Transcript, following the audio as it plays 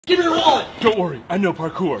Give me your wallet! Don't worry, I know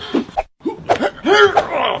parkour.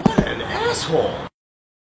 What an asshole!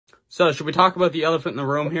 So, should we talk about the elephant in the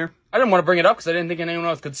room here? I didn't want to bring it up because I didn't think anyone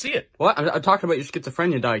else could see it. What? I'm talking about your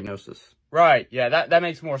schizophrenia diagnosis. Right, yeah, that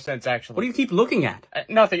makes more sense, actually. What do you keep looking at?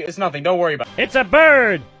 Nothing, it's nothing, don't worry about it. It's a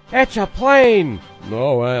bird! It's a plane!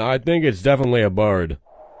 No, I think it's definitely a bird.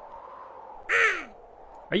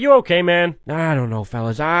 Are you okay, man? I don't know,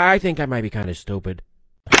 fellas. I think I might be kind of stupid.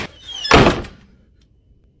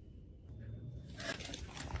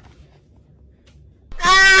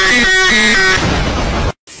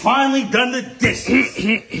 Finally done the dishes.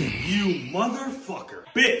 You motherfucker.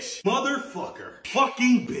 Bitch. Motherfucker.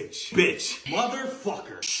 Fucking bitch. Bitch.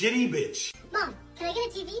 Motherfucker. Shitty bitch. Mom, can I get a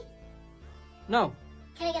TV? No.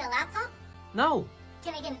 Can I get a laptop? No.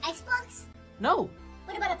 Can I get an Xbox? No.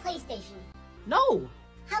 What about a PlayStation? No.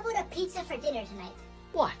 How about a pizza for dinner tonight?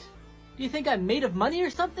 What? Do you think I'm made of money or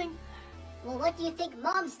something? Well, what do you think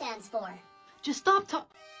Mom stands for? Just stop talking.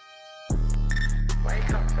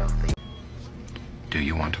 Wake up, filthy. Do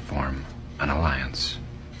you want to form an alliance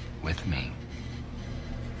with me?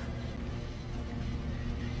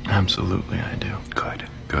 Absolutely, I do. Good.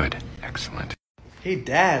 Good. Excellent. Hey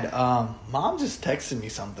Dad, Mom just texted me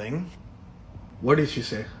something. What did she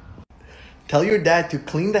say? Tell your dad to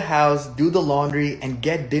clean the house, do the laundry, and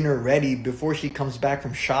get dinner ready before she comes back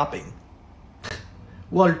from shopping.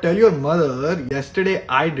 Well, tell your mother, yesterday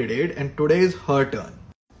I did it and today is her turn.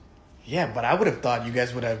 Yeah, but I would have thought you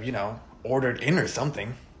guys would have, ordered in or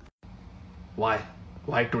something. Why?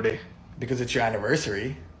 Why today? Because it's your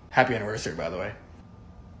anniversary. Happy anniversary, by the way.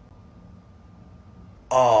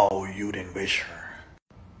 Oh, you didn't wish her.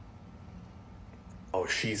 Oh,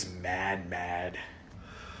 she's mad.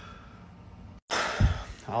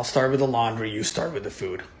 I'll start with the laundry, you start with the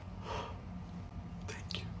food.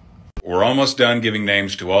 Thank you. We're almost done giving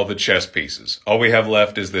names to all the chess pieces. All we have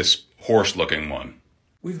left is this horse-looking one.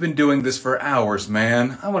 We've been doing this for hours,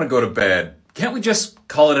 man. I want to go to bed. Can't we just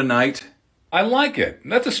call it a night? I like it.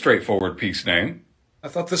 That's a straightforward piece name. I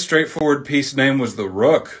thought the straightforward piece name was the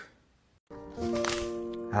rook.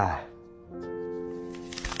 Ah.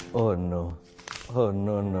 Oh no. Oh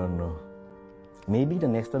no. Maybe the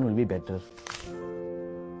next one will be better.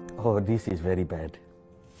 Oh, this is very bad.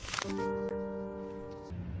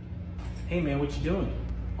 Hey man, what you doing?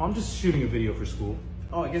 Oh, I'm just shooting a video for school.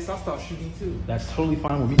 Oh, I guess I'll start shooting too. That's totally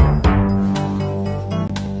fine with me.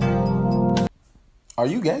 Are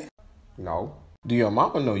you gay? No. Do your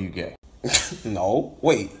mama know you gay? No.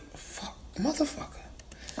 Wait. Fuck. Motherfucker.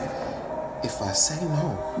 If I say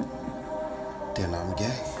no, then I'm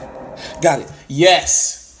gay. Got it.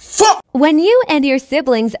 Yes. Fuck! When you and your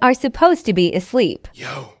siblings are supposed to be asleep.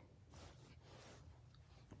 Yo.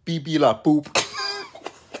 Beep la poop.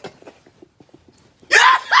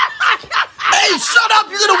 Hey, shut up!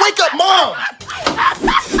 You're gonna wake up Mom!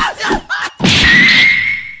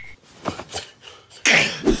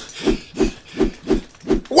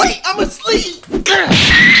 Wait, I'm asleep!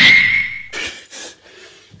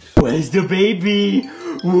 Where's the baby?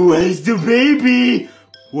 Where's the baby?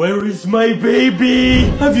 Where is my baby?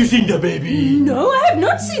 Have you seen the baby? No, I have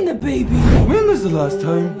not seen the baby. When was the last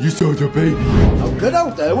time you saw the baby? Now get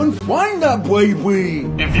out there and find that baby!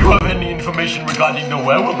 If you have any information regarding the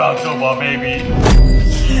whereabouts of our baby,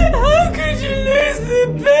 How could you lose the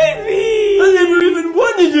baby? I never even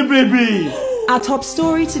wanted the baby! Our top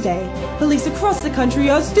story today. Police across the country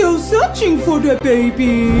are still searching for the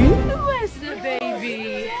baby. Where's the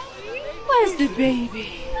baby? Where's the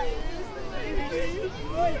baby?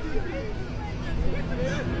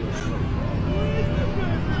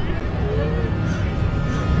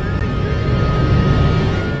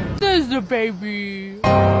 There's the baby.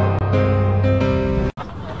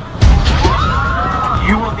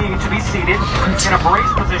 You will need to be seated in a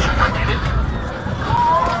brace position for a minute.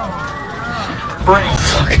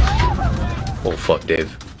 Brace. Oh, fuck,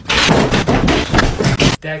 Dave.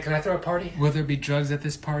 Dad, can I throw a party? Will there be drugs at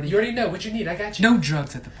this party? You already know what you need. I got you. No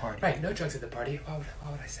drugs at the party. Right, no drugs at the party. Why would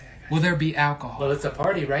I say I got you? Will there be alcohol? Well, it's a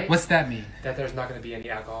party, right? What's that mean? That there's not going to be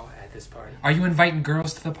any alcohol at this party. Are you inviting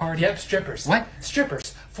girls to the party? Yep, strippers. What?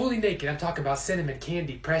 Strippers. Fully naked. I'm talking about Cinnamon,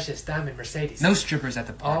 Candy, Precious, Diamond, Mercedes. No strippers at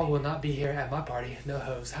the party. All will not be here at my party. No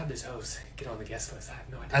hoes. How does hoes get on the guest list? I have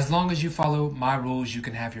no idea. As long as you follow my rules, you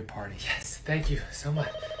can have your party. Yes, thank you so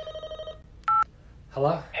much.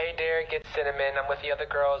 Hello? Hey Derek, it's Cinnamon. I'm with the other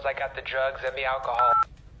girls. I got the drugs and the alcohol.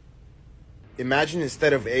 Imagine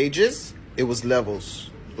instead of ages, it was levels.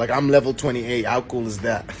 Like I'm level 28. How cool is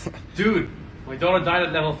that? Dude, my daughter died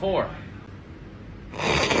at level 4.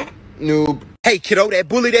 Noob. Hey kiddo, that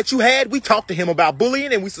bully that you had, we talked to him about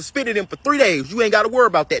bullying and we suspended him for 3 days. You ain't gotta worry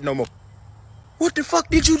about that no more. What the fuck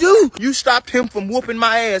did you do? You stopped him from whooping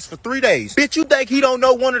my ass for 3 days. Bitch, you think he don't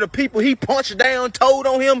know one of the people he punched down told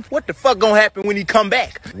on him? What the fuck gonna happen when he come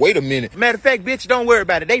back? Wait a minute. Matter of fact, bitch, don't worry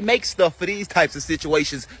about it. They make stuff for these types of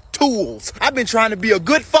situations. Tools. I've been trying to be a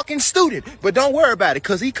good fucking student, but don't worry about it,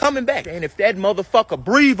 cause he coming back. And if that motherfucker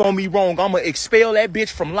breathe on me wrong, I'ma expel that bitch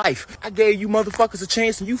from life. I gave you motherfuckers a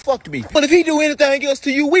chance and you fucked me. But if he do anything else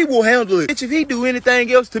to you, we will handle it. Bitch, if he do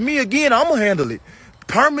anything else to me again, I'ma handle it.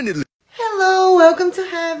 Permanently. Hello, welcome to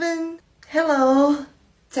heaven. Hello.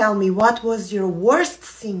 Tell me, what was your worst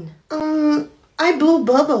scene? I blew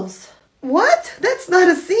bubbles. What? That's not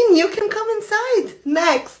a scene. You can come inside.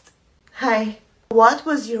 Next. Hi. What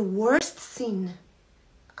was your worst scene?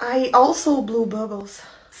 I also blew bubbles.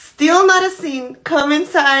 Still not a scene. Come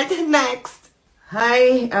inside. Next.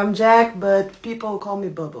 Hi, I'm Jack, but people call me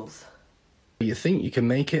Bubbles. You think you can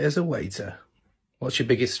make it as a waiter? What's your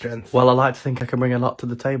biggest strength? Well, I like to think I can bring a lot to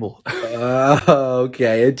the table. Oh,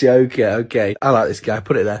 okay, a joker, okay. I like this guy,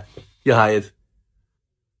 put it there. You're hired.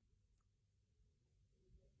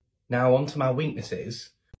 Now on to my weaknesses.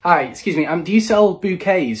 Hi, excuse me, do you sell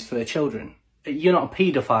bouquets for children? You're not a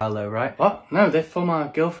paedophile though, right? What? No, they're for my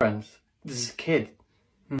girlfriends. This is a kid.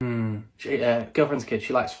 Girlfriend's a kid,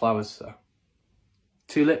 she likes flowers, so.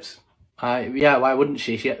 Tulips? Yeah, why wouldn't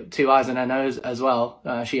she? She had 2 eyes in her nose as well.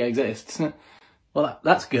 She exists. Well,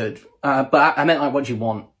 that's good. But I meant like what do you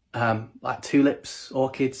want? Like tulips,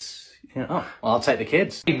 orchids, you know. Oh, well, I'll take the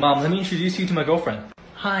kids. Hey, Mom, let me introduce you to my girlfriend.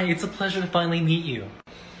 Hi, it's a pleasure to finally meet you.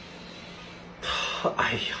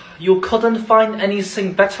 You couldn't find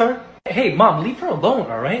anything better? Hey, Mom, leave her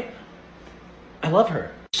alone, alright? I love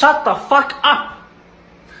her. Shut the fuck up!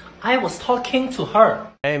 I was talking to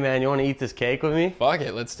her. Hey man, you want to eat this cake with me? Fuck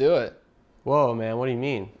it, let's do it. Whoa man, what do you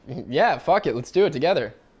mean? Yeah, fuck it, let's do it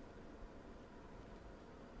together.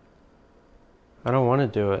 I don't want to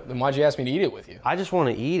do it. Then why'd you ask me to eat it with you? I just want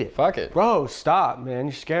to eat it. Fuck it. Bro, stop man,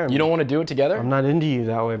 you're scaring me. You don't want to do it together? I'm not into you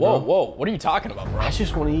that way, bro. Whoa, what are you talking about, bro? I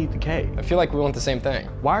just want to eat the cake. I feel like we want the same thing.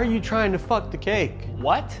 Why are you trying to fuck the cake?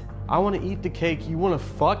 What? I want to eat the cake, you want to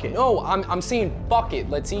fuck it. No, I'm saying fuck it,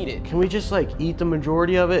 let's eat it. Can we just like eat the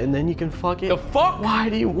majority of it and then you can fuck it? The fuck? Why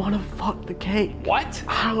do you want to fuck the cake? What?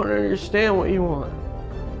 I don't understand what you want.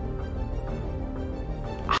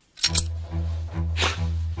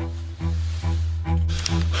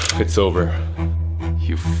 It's over.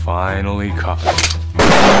 You finally caught me.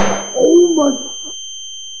 Oh my...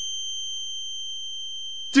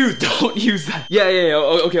 Dude, don't use that. Yeah,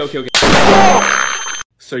 okay.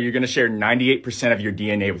 So you're gonna share 98% of your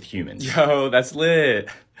DNA with humans. Yo, that's lit.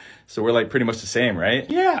 So we're like pretty much the same, right?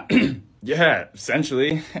 Yeah. Yeah,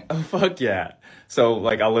 essentially. Oh, fuck yeah. So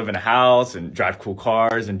like I'll live in a house and drive cool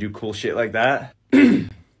cars and do cool shit like that.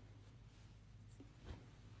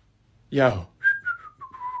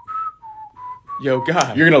 Yo,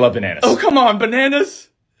 God. You're gonna love bananas. Oh, come on, bananas?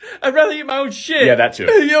 I'd rather eat my own shit. Yeah, that too.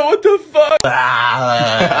 Yo, what the fuck?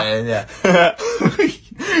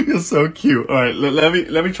 You're so cute. All right, let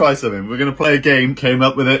me try something. We're gonna play a game. Came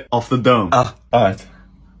up with it off the dome. All right.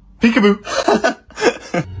 Peekaboo.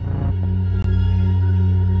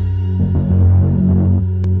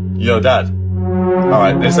 Yo, Dad. All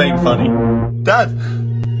right, this ain't funny. Dad.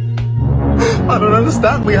 I don't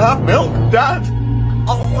understand. We have milk, Dad.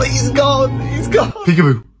 Oh, he's gone. He's gone.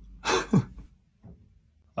 Peekaboo.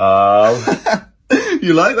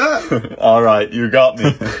 You like that? All right, you got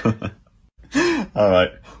me. All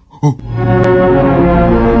right.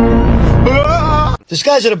 This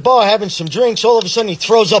guy's at a bar having some drinks. All of a sudden, he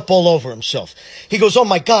throws up all over himself. He goes, oh,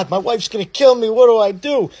 my God, my wife's going to kill me. What do I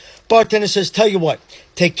do? Bartender says, tell you what,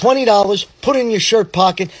 take $20, put it in your shirt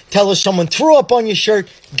pocket, tell her someone threw up on your shirt,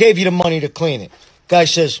 gave you the money to clean it. Guy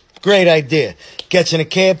says, great idea. Gets in a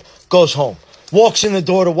cab, goes home. Walks in the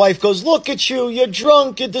door, the wife goes, look at you, you're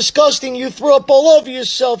drunk, you're disgusting, you threw up all over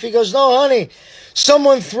yourself. He goes, no, honey,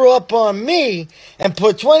 someone threw up on me and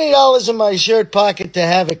put $20 in my shirt pocket to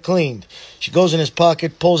have it cleaned. She goes in his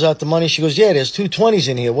pocket, pulls out the money. She goes, yeah, there's 2 20s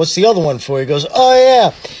in here. What's the other one for? He goes, oh,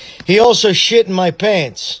 yeah, he also shit in my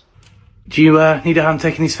pants. Do you need a hand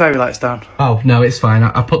taking these fairy lights down? Oh, no, it's fine.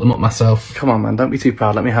 I put them up myself. Come on, man, don't be too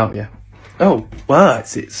proud. Let me help you. Oh,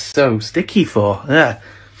 what? It's so sticky for? Yeah.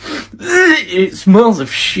 It smells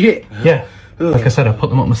of shit. Yeah, like I said, I put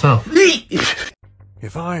them up myself.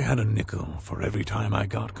 If I had a nickel for every time I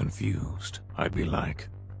got confused, I'd be like,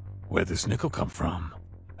 where'd this nickel come from?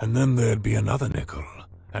 And then there'd be another nickel,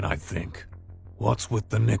 and I'd think, what's with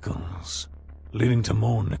the nickels? Leading to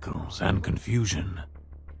more nickels and confusion.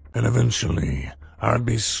 And eventually, I'd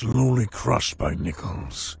be slowly crushed by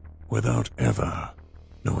nickels, without ever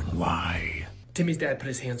knowing why. Timmy's dad put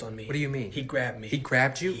his hands on me. What do you mean? He grabbed me. He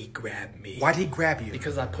grabbed you? He grabbed me. Why'd he grab you?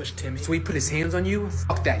 Because I pushed Timmy. So he put his hands on you?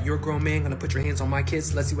 Fuck that. You're a grown man gonna put your hands on my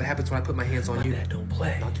kids? Let's see what happens when I put my hands on you. My dad don't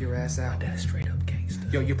play. Knock your ass out. My dad's straight up gangster.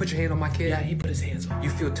 Yo, you put your hand on my kid? Yeah, he put his hands on me.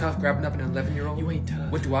 You feel tough grabbing up an 11-year-old? You ain't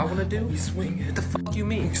tough. What do I wanna do? You swing. What the fuck you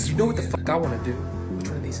mean? You know what the fuck I wanna do? Which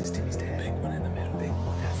one of these is Timmy's dad? Big one in the middle. Big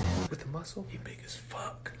one. That's it. With the muscle? He big as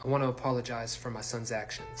fuck. I wanna apologize for my son's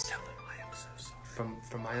actions. Tell him I am so sorry.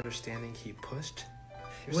 From my understanding, he pushed.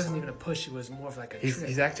 It wasn't even a push, it was more of like a trick.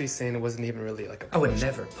 He's actually saying it wasn't even really like a push. I would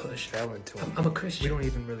never push. Fell into him. I'm a Christian. We don't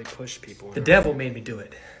even really push people. The devil made me do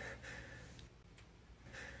it.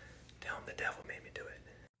 Tell him the devil made me do it.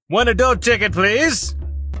 Want a dope ticket, please?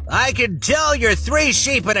 I can tell you're 3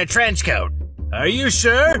 sheep in a trench coat. Are you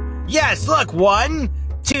sure? Yes, look, 1,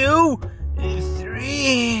 2,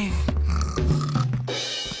 3...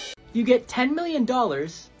 You get $10 million.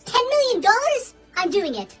 $10 million? I'm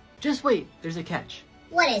doing it. Just wait, there's a catch.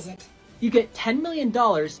 What is it? You get $10 million,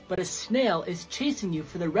 but a snail is chasing you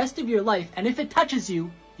for the rest of your life, and if it touches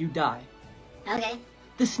you, you die. Okay.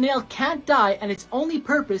 The snail can't die, and its only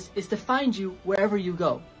purpose is to find you wherever you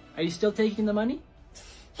go. Are you still taking the money?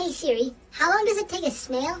 Hey Siri, how long does it take a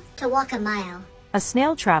snail to walk a mile? A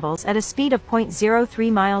snail travels at a speed of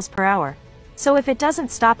 0.03 miles per hour. So if it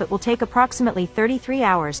doesn't stop, it will take approximately 33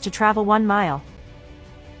 hours to travel 1 mile.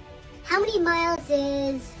 How many miles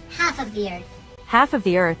is half of the Earth? Half of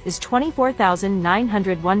the Earth is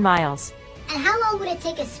 24,901 miles. And how long would it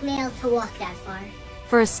take a snail to walk that far?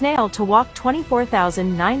 For a snail to walk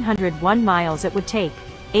 24,901 miles, it would take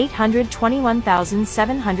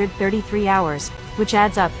 821,733 hours, which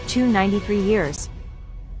adds up to 93 years.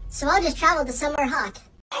 So I'll just travel to somewhere hot.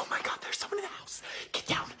 Oh my god, there's someone in the house. Get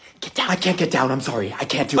down. Get down. I can't get down. I'm sorry. I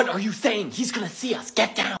can't do it. What are you saying? He's gonna see us.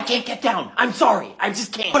 Get down. I can't get down. I'm sorry. I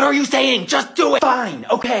just can't. What are you saying? Just do it. Fine.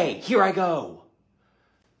 Okay. Here I go.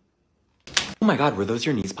 Oh my god, were those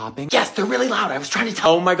your knees popping? Yes, they're really loud. I was trying to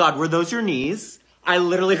tell. Oh my god, were those your knees? I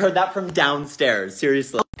literally heard that from downstairs.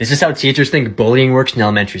 Seriously. This is how teachers think bullying works in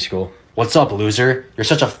elementary school. What's up, loser? You're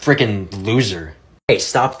such a freaking loser. Hey,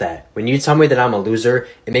 stop that. When you tell me that I'm a loser,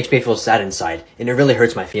 it makes me feel sad inside, and it really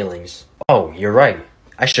hurts my feelings. Oh, you're right.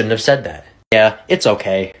 I shouldn't have said that. Yeah, it's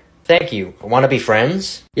okay. Thank you. Want to be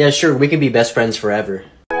friends? Yeah, sure, we can be best friends forever.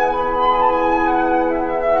 I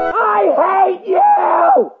hate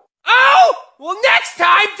you! Oh! Well, next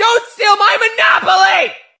time, don't steal my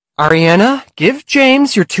Monopoly! Ariana, give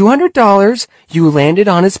James your $200. You landed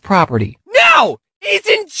on his property. No! He's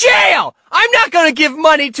in jail! I'm not gonna give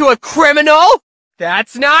money to a criminal!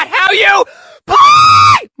 That's not how you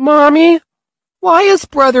play! Mommy, why is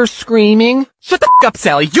brother screaming? Shut the f*** up,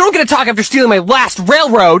 Sally. You don't get to talk after stealing my last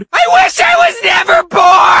railroad. I wish I was never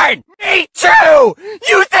born! Me too!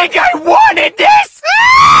 You think I wanted this?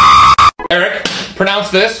 Eric,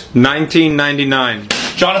 pronounce this. 1999.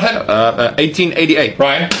 Jonathan? 1888.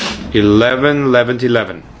 Ryan?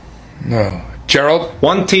 11. No. Gerald?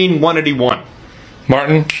 181.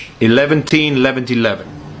 Martin? 11.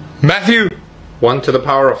 Matthew? 1 to the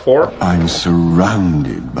power of 4. I'm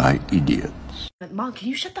surrounded by idiots. Mom, can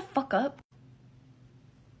you shut the fuck up?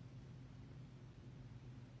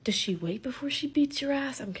 Does she wait before she beats your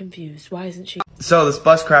ass? I'm confused. Why isn't she? So this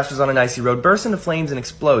bus crashes on an icy road, bursts into flames, and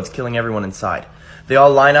explodes, killing everyone inside. They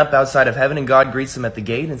all line up outside of heaven, and God greets them at the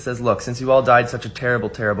gate and says, "Look, since you all died such a terrible,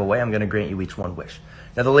 terrible way, I'm going to grant you each one wish."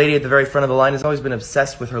 Now, the lady at the very front of the line has always been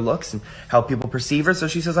obsessed with her looks and how people perceive her, so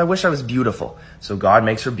she says, "I wish I was beautiful." So God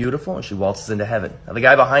makes her beautiful, and she waltzes into heaven. Now, the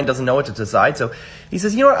guy behind doesn't know what to decide, so he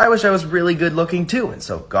says, "You know what, I wish I was really good-looking, too." And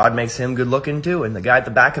so God makes him good-looking, too, and the guy at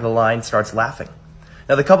the back of the line starts laughing.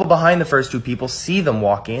 Now, the couple behind the first two people see them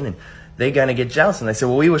walk in, and they kind of get jealous, and they say,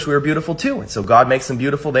 "Well, we wish we were beautiful, too." And so God makes them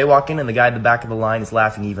beautiful, they walk in, and the guy at the back of the line is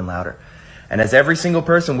laughing even louder. And as every single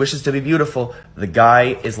person wishes to be beautiful, the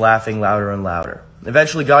guy is laughing louder and louder.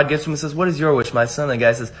 Eventually, God gets to him and says, "What is your wish, my son?" And the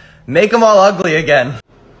guy says, "Make them all ugly again."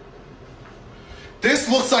 This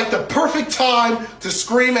looks like the perfect time to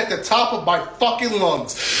scream at the top of my fucking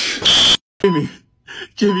lungs. Jimmy,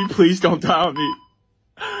 please don't die on me.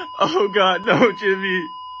 Oh God, no, Jimmy.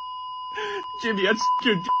 Jimmy, I'd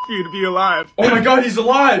your d for you to be alive. Oh my god, he's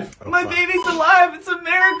alive! My baby's alive! It's a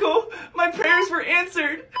miracle! My prayers were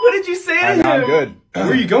answered! What did you say to him? I'm good.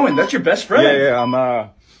 Where are you going? That's your best friend. Yeah, I'm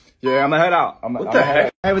gonna head out. What the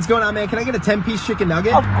heck? Hey, what's going on, man? Can I get a 10-piece chicken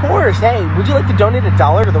nugget? Of course. Hey, would you like to donate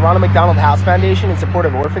 $1 to the Ronald McDonald House Foundation in support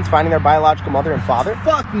of orphans finding their biological mother and father?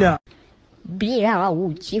 Fuck no. Beautiful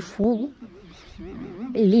language,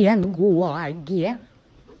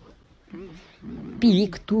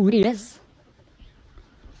 pictures,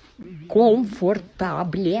 comfortable,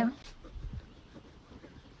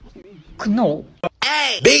 No.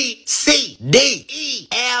 A, B, C, D, E,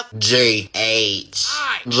 F, G, H,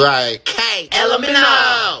 J, K,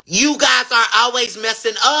 L-M-N-O. You guys are always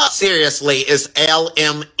messing up. Seriously, it's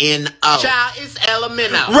L-M-N-O. Child, it's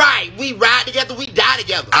L-M-N-O. Right, we ride together, we die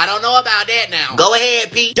together. I don't know about that now. Go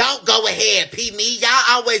ahead, P. Don't go ahead, P. Me, y'all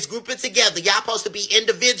always group it together. Y'all supposed to be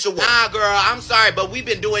individual. Nah, girl, I'm sorry, but we've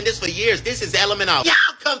been doing this for years. This is L-M-N-O. Y'all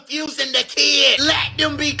confusing the kids. Let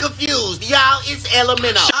them be confused. Y'all, it's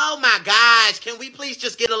L-M-N-O. Oh my gosh, can we please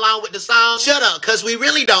just get along with the song? Shut up, cause we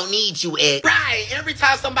really don't need you, Ed. Right, every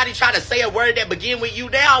time somebody try to say a word that begin with you,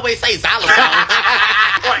 they always say xylophone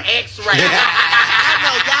or x-ray. I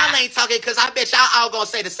know y'all ain't talking cause I bet y'all all gonna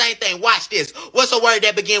say the same thing. Watch this. What's a word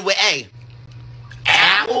that begin with A?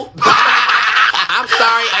 Apple? I'm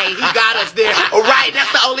sorry, A, he got us there. All right,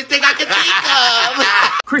 that's the only thing I can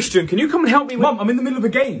think of. Christian, can you come and help me? Mum, I'm in the middle of a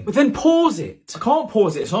game. But then pause it. I can't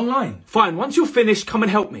pause it, it's online. Fine, once you're finished, come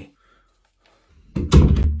and help me.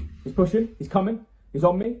 He's pushing, he's coming, he's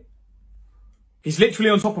on me. He's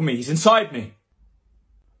literally on top of me, he's inside me.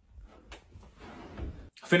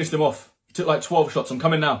 I finished him off. He took like 12 shots, I'm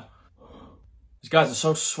coming now. These guys are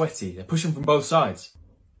so sweaty, they're pushing from both sides.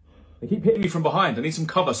 They keep hitting me from behind, I need some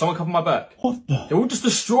cover, someone cover my back. What the? They're all just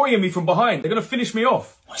destroying me from behind, they're gonna finish me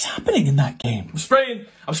off. What's happening in that game? I'm spraying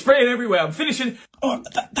everywhere, I'm finishing. Oh,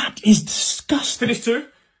 that is disgusting. Finished two.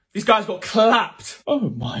 These guys got clapped. Oh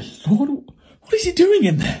my lord, what is he doing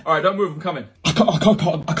in there? Alright, don't move, I'm coming. I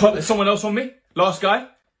can't. There's someone else on me. Last guy.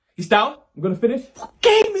 He's down. I'm gonna finish. What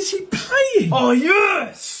game is he playing? Oh,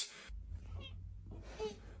 yes!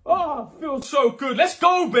 Oh, feels so good. Let's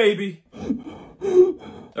go, baby.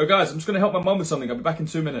 Oh, guys, I'm just gonna help my mum with something. I'll be back in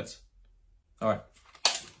 2 minutes. Alright.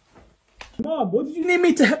 Mom, what did you need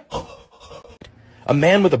me to help? A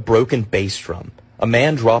man with a broken bass drum. A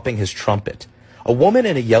man dropping his trumpet. A woman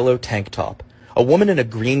in a yellow tank top. A woman in a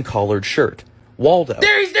green collared shirt. Waldo.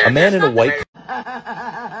 A man in a white...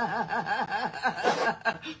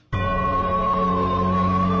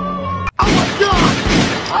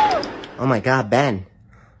 Oh my god, Ben.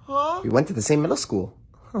 Huh? We went to the same middle school.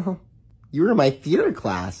 You were in my theater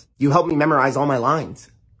class. You helped me memorize all my lines.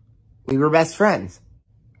 We were best friends.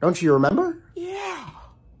 Don't you remember? Yeah.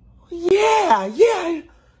 The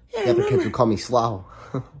other kids would call me slow.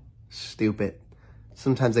 Stupid.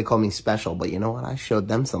 Sometimes they call me special, but you know what? I showed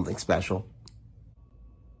them something special.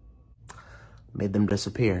 Made them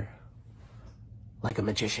disappear. Like a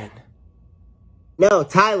magician. No,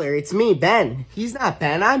 Tyler, it's me, Ben. He's not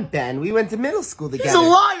Ben, I'm Ben. We went to middle school together. He's a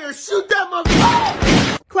liar! Shoot that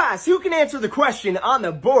motherfucker! Class, who can answer the question on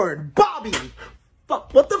the board? Bobby!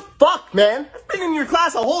 Fuck, what the fuck, man? I've been in your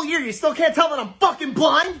class a whole year, you still can't tell that I'm fucking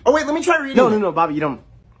blind? Oh wait, let me try reading. No, Bobby, you don't.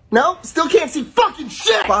 No? Still can't see fucking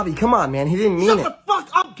shit! Bobby, come on, man, he didn't mean it. Shut the fuck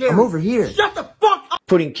up, Gary! I'm over here. Shut the fuck up!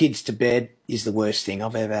 Putting kids to bed is the worst thing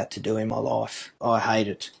I've ever had to do in my life. I hate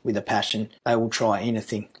it with a passion. They will try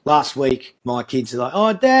anything. Last week, my kids are like,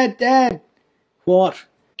 oh, Dad. What?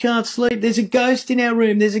 Can't sleep. There's a ghost in our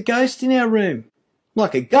room. There's a ghost in our room. I'm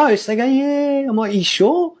like, a ghost? They go, yeah. I'm like, you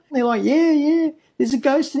sure? And they're like, yeah. There's a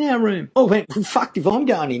ghost in our room. Oh, well, fuck if I'm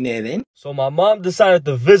going in there then. So my mom decided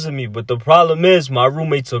to visit me, but the problem is my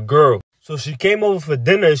roommate's a girl. So she came over for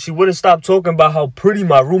dinner and she wouldn't stop talking about how pretty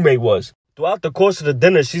my roommate was. Throughout the course of the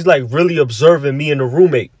dinner, she's like really observing me and the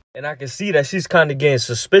roommate. And I can see that she's kind of getting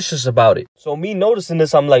suspicious about it. So me noticing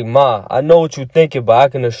this, I'm like, Ma, I know what you're thinking, but I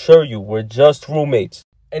can assure you, we're just roommates.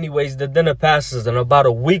 Anyways, the dinner passes, and about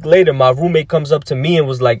a week later, my roommate comes up to me and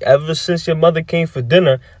was like, ever since your mother came for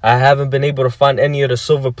dinner, I haven't been able to find any of the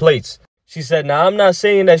silver plates. She said, now, I'm not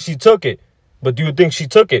saying that she took it, but do you think she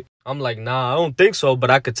took it? I'm like, nah, I don't think so, but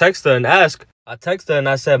I could text her and ask. I texted her and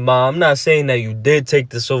I said, Ma, I'm not saying that you did take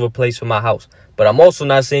the silver plates from my house, but I'm also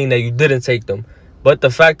not saying that you didn't take them. But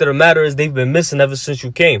the fact of the matter is they've been missing ever since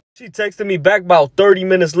you came. She texted me back about 30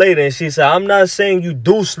 minutes later and she said, I'm not saying you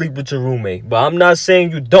do sleep with your roommate, but I'm not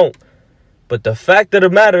saying you don't. But the fact of the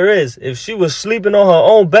matter is, if she was sleeping on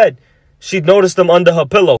her own bed, she'd notice them under her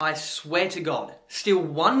pillow. I swear to God, steal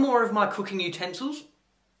one more of my cooking utensils,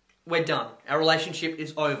 we're done. Our relationship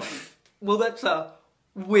is over. Well, that's a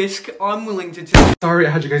whisk I'm willing to take. Sorry I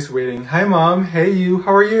had you guys waiting. Hi Mom, hey you,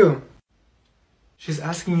 how are you? She's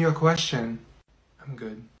asking you a question. I'm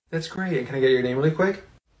good. That's great. And can I get your name really quick?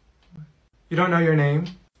 You don't know your name?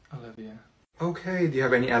 Olivia. Okay, do you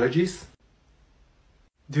have any allergies?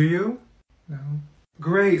 Do you? No.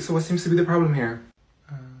 Great, so what seems to be the problem here?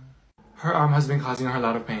 Her arm has been causing her a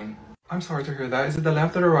lot of pain. I'm sorry to hear that. Is it the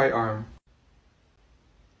left or the right arm?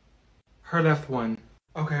 Her left one.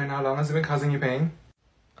 Okay, and how long has it been causing you pain?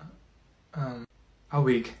 A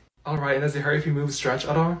week. Alright, and does it hurt if you move, stretch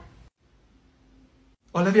at all?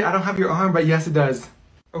 Olivia, I don't have your arm, but yes, it does.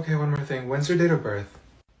 Okay, one more thing. When's your date of birth?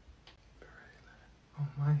 Oh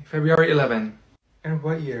my, February 11. And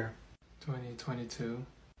what year? 2022.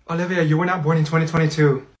 Olivia, you were not born in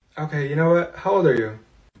 2022. Okay, you know what? How old are you?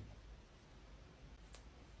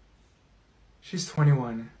 She's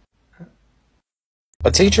 21.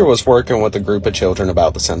 A teacher was working with a group of children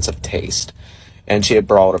about the sense of taste, and she had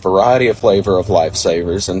brought a variety of flavor of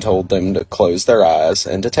lifesavers and told them to close their eyes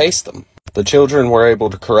and to taste them. The children were able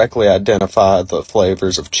to correctly identify the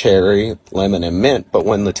flavors of cherry, lemon, and mint, but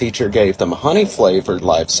when the teacher gave them a honey-flavored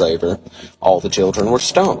lifesaver, all the children were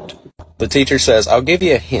stumped. The teacher says, "I'll give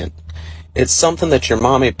you a hint. It's something that your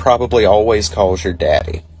mommy probably always calls your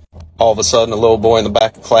daddy." All of a sudden, a little boy in the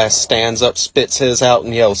back of class stands up, spits his out,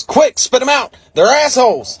 and yells, "Quick, spit them out! They're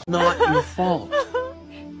assholes!" Not your fault.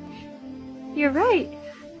 You're right.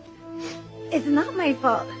 It's not my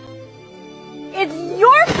fault. It's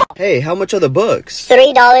your fault! Hey, how much are the books?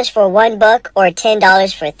 $3 for one book or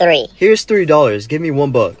 $10 for three. Here's $3. Give me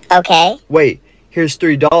one book. Okay. Wait, here's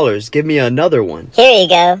 $3. Give me another one. Here you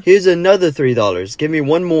go. Here's another $3. Give me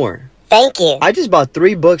one more. Thank you. I just bought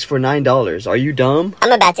 3 books for $9. Are you dumb?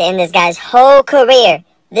 I'm about to end this guy's whole career.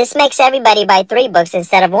 This makes everybody buy 3 books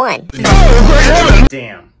instead of 1.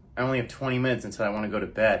 Damn, I only have 20 minutes until I want to go to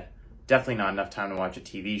bed. Definitely not enough time to watch a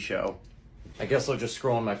TV show. I guess I'll just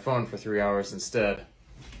scroll on my phone for 3 hours instead.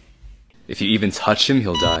 If you even touch him,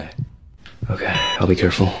 he'll die. Okay, I'll be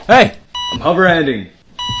careful. Hey! I'm hover ending.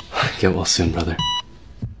 Get well soon, brother.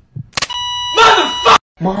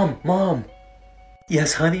 Mom.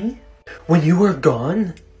 Yes, honey? When you were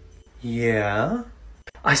gone? Yeah?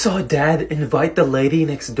 I saw Dad invite the lady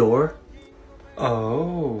next door.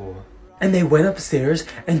 Oh. And they went upstairs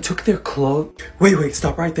and took their clothes. Wait,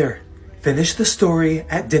 stop right there. Finish the story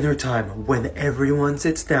at dinner time when everyone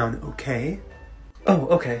sits down, okay? Oh,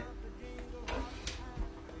 okay.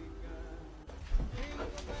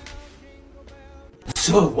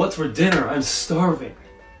 So, what's for dinner? I'm starving.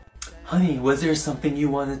 Honey, was there something you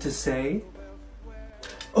wanted to say?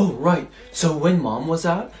 Oh, right. So when Mom was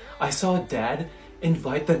out, I saw Dad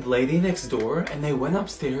invite the lady next door and they went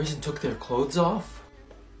upstairs and took their clothes off.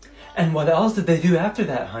 And what else did they do after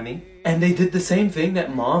that, honey? And they did the same thing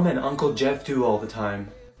that Mom and Uncle Jeff do all the time.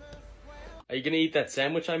 Are you gonna eat that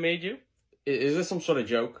sandwich I made you? Is this some sort of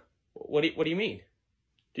joke? What do you mean?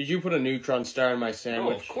 Did you put a neutron star in my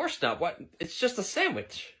sandwich? No, of course not. What? It's just a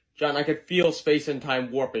sandwich. John, I could feel space and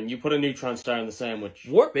time warping. You put a neutron star in the sandwich.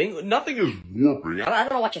 Warping? Nothing is warping. I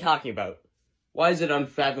don't know what you're talking about. Why is it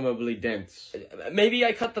unfathomably dense? Maybe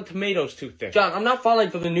I cut the tomatoes too thick. John, I'm not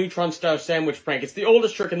falling for the neutron star sandwich prank. It's the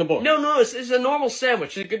oldest trick in the book. No, it's a normal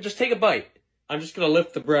sandwich. Just take a bite. I'm just gonna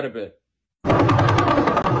lift the bread a bit.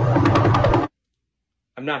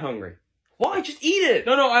 I'm not hungry. Why? Just eat it!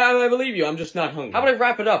 No, I believe you. I'm just not hungry. How about I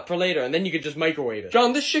wrap it up for later, and then you could just microwave it?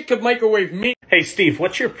 John, this shit could microwave me. Hey, Steve,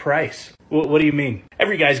 what's your price? What do you mean?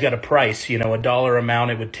 Every guy's got a price, you know, a dollar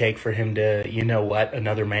amount it would take for him to, you know what,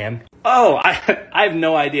 another man. Oh, I have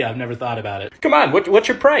no idea. I've never thought about it. Come on, what's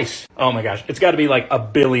your price? Oh my gosh, it's got to be like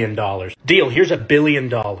 $1 billion. Deal, here's $1 billion.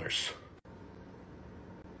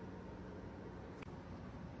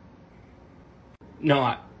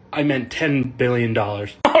 No, I meant $10 billion. All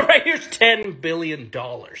right, here's $10 billion.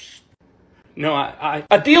 No,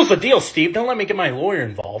 a deal's a deal, Steve. Don't let me get my lawyer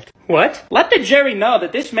involved. What? Let the jury know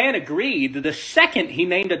that this man agreed the second he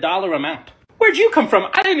named a dollar amount. Where'd you come from?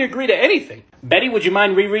 I didn't agree to anything. Betty, would you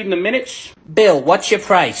mind rereading the minutes? Bill, what's your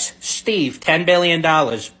price? Steve, $10 billion.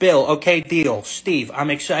 Bill, okay, deal. Steve,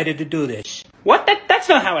 I'm excited to do this. What? That's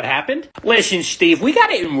not how it happened. Listen, Steve, we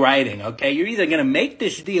got it in writing, okay? You're either going to make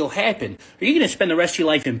this deal happen, or you're going to spend the rest of your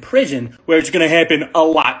life in prison, where it's going to happen a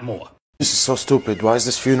lot more. This is so stupid. Why is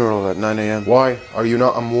this funeral at 9 a.m.? Why? Are you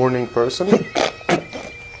not a morning person?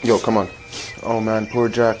 Yo, come on. Oh man, poor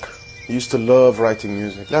Jack. He used to love writing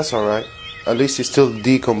music. That's alright. At least he's still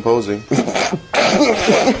decomposing.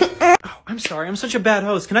 I'm sorry, I'm such a bad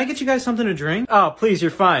host. Can I get you guys something to drink? Oh, please,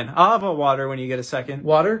 you're fine. I'll have a water when you get a second.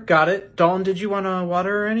 Water? Got it. Dalton, did you want a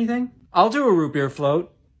water or anything? I'll do a root beer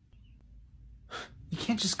float. You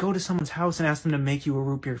can't just go to someone's house and ask them to make you a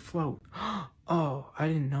root beer float. Oh, I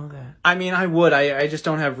didn't know that. I mean, I would. I just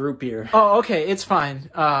don't have root beer. Oh, okay, it's fine.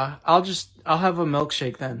 I'll have a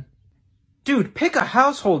milkshake then. Dude, pick a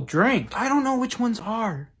household drink. I don't know which ones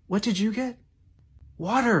are. What did you get?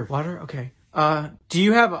 Water. Water? Okay. Do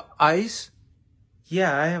you have ice?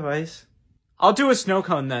 Yeah, I have ice. I'll do a snow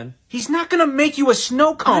cone then. He's not gonna make you a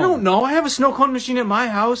snow cone. I don't know. I have a snow cone machine at my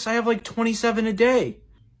house. I have like 27 a day.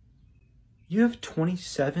 You have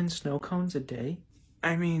 27 snow cones a day?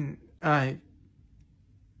 I mean,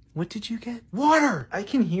 what did you get? Water! I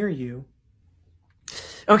can hear you.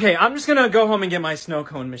 Okay, I'm just gonna go home and get my snow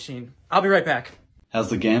cone machine. I'll be right back. How's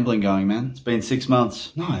the gambling going, man? It's been 6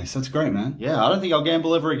 months. Nice, that's great, man. Yeah, I don't think I'll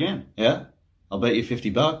gamble ever again. Yeah? I'll bet you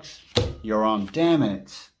 $50. You're on. Damn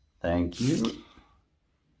it. Thank you.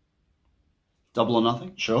 Double or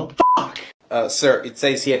nothing? Sure. Sir, it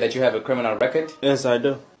says here that you have a criminal record. Yes, I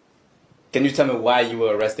do. Can you tell me why you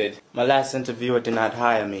were arrested? My last interviewer did not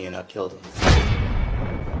hire me and I killed him.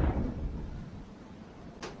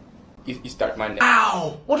 You start my name.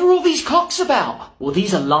 Ow! What are all these clocks about? Well,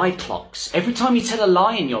 these are lie clocks. Every time you tell a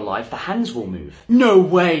lie in your life, the hands will move. No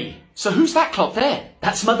way! So who's that clock there?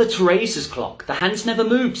 That's Mother Teresa's clock. The hands never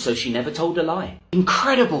moved, so she never told a lie.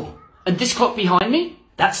 Incredible! And this clock behind me?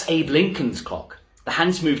 That's Abe Lincoln's clock. The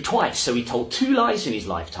hands moved twice, so he told 2 lies in his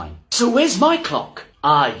lifetime. So where's my clock?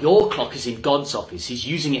 Ah, your clock is in God's office. He's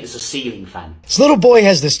using it as a ceiling fan. This little boy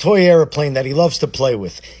has this toy airplane that he loves to play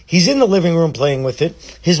with. He's in the living room playing with it.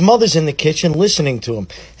 His mother's in the kitchen listening to him.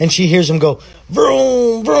 And she hears him go,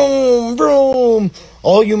 vroom, vroom, vroom.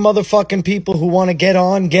 All you motherfucking people who want to get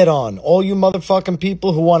on, get on. All you motherfucking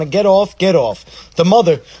people who want to get off, get off. The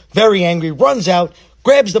mother, very angry, runs out,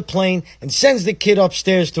 grabs the plane, and sends the kid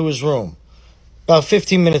upstairs to his room. About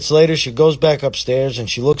 15 minutes later, she goes back upstairs and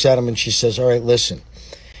she looks at him and she says, all right, listen.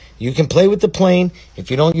 You can play with the plane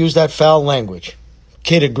if you don't use that foul language.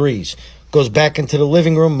 Kid agrees. Goes back into the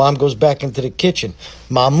living room. Mom goes back into the kitchen.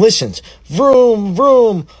 Mom listens. Vroom,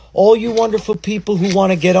 vroom. All you wonderful people who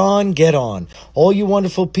want to get on, get on. All you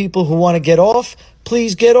wonderful people who want to get off,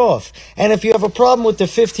 please get off. And if you have a problem with the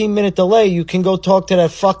 15-minute delay, you can go talk to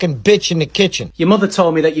that fucking bitch in the kitchen. Your mother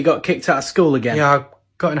told me that you got kicked out of school again. Yeah, I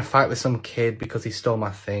got in a fight with some kid because he stole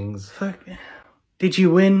my things. Fuck. Did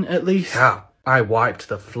you win, at least? Yeah, I wiped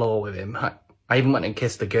the floor with him. I even went and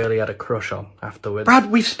kissed the girl he had a crush on afterwards.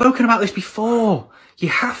 Brad, we've spoken about this before. You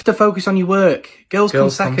have to focus on your work. Girls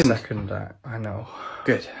come second. I know.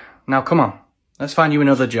 Good. Now, come on. Let's find you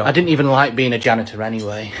another job. I didn't even like being a janitor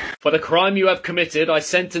anyway. For the crime you have committed, I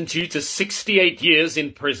sentence you to 68 years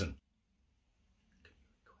in prison.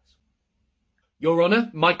 Your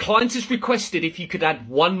Honour, my client has requested if you could add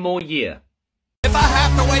 1 more year. If I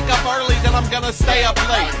have to wake up early, then I'm gonna stay up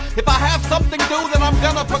late. If I have something to do, then I'm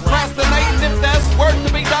gonna procrastinate. And if there's work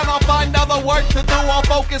to be done, I'll find other work to do. I'll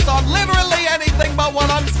focus on literally anything but what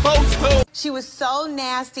I'm supposed to. She was so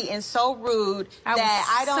nasty and so rude that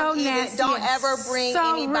I don't ever bring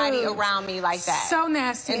anybody around me like that. So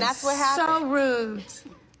nasty. And that's what happened. So rude.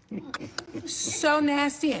 So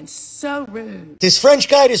nasty and so rude. This French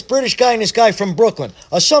guy, this British guy, and this guy from Brooklyn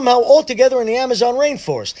are somehow all together in the Amazon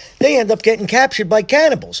rainforest. They end up getting captured by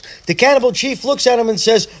cannibals. The cannibal chief looks at him and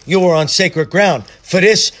says, you are on sacred ground. For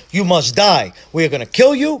this, you must die. We are going to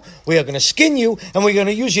kill you, we are going to skin you, and we're going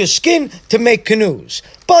to use your skin to make canoes.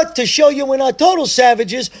 But to show you we're not total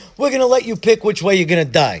savages, we're going to let you pick which way you're going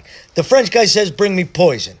to die. The French guy says, bring me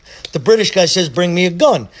poison. The British guy says, bring me a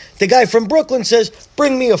gun. The guy from Brooklyn says,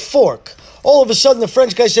 bring me a fork. All of a sudden, the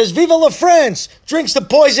French guy says, Vive la France! Drinks the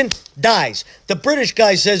poison, dies. The British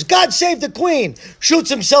guy says, God save the Queen! Shoots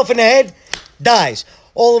himself in the head, dies.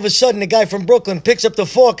 All of a sudden, the guy from Brooklyn picks up the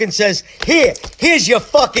fork and says, here's your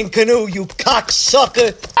fucking canoe, you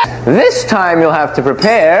cocksucker! This time you'll have to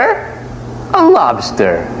prepare a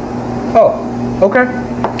lobster. Oh, okay.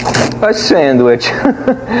 A sandwich.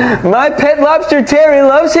 My pet lobster Terry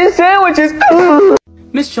loves his sandwiches.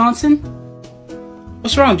 Miss Johnson?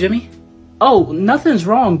 What's wrong, Jimmy? Oh, nothing's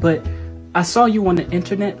wrong, but I saw you on the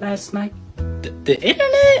internet last night. The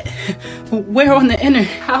internet? Where on the internet?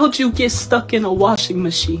 How'd you get stuck in a washing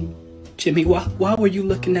machine? Jimmy, why were you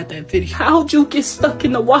looking at that video? How'd you get stuck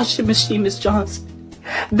in the washing machine, Miss Johnson?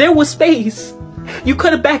 There was space. You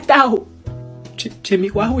could have backed out. Jimmy,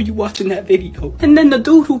 why were you watching that video? And then the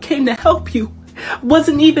dude who came to help you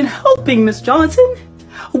wasn't even helping, Miss Johnson.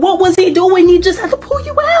 What was he doing? He just had to pull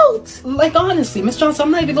you out. Like, honestly, Miss Johnson,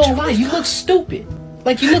 I'm not even gonna lie. You look stupid.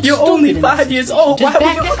 Like, you look stupid. You're only 5 years old. Why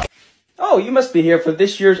would you... Oh, you must be here for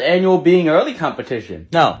this year's annual Being Early competition.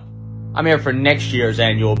 No, I'm here for next year's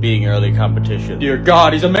annual Being Early competition. Dear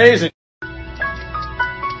God, he's amazing.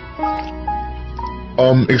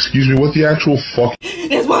 Excuse me, what the actual fuck?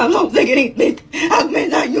 That's why I'm not thinking anything. How many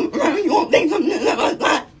times you won't think something like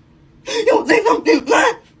that? You won't think something like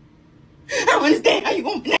that? I don't understand how you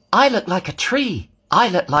won't. I look like a tree. I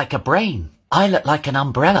look like a brain. I look like an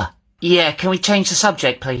umbrella. Yeah, can we change the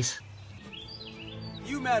subject, please?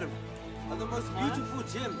 You, madam, are the most beautiful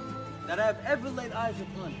gem that I have ever laid eyes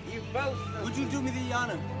upon. You both. Would you do me the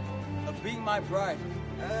honor of being my bride?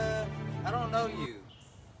 I don't know you.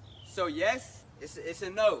 So yes? It's a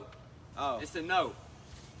no. Oh. It's a no.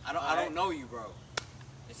 I don't know you, bro.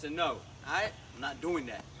 It's a no. Alright? I'm not doing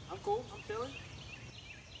that. I'm cool. I'm chilling.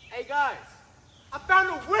 Hey guys, I found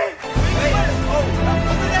a wig!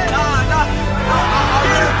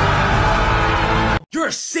 You're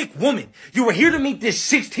a sick woman. You were here to meet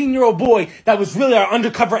this 16-year-old boy that was really our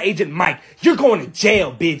undercover agent Mike. You're going to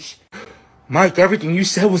jail, bitch. Mike, everything you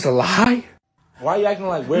said was a lie? Why are you acting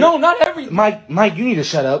like we're... No, not everything. Mike, you need to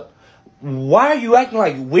shut up. Why are you acting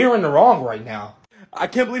like we're in the wrong right now? I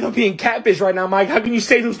can't believe I'm being catfish right now, Mike. How can you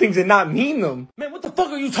say those things and not mean them? Man, what the fuck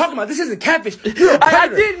are you talking about? This isn't catfish. You're a predator. I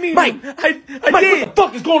did mean Mike. I did. What the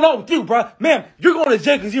fuck is going on with you, bro? Man, you're going to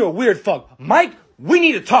jail because you're a weird fuck. Mike, we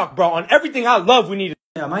need to talk, bro. On everything I love, we need to...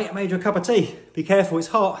 Yeah, mate, I made you a cup of tea. Be careful, it's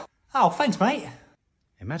hot. Oh, thanks, mate.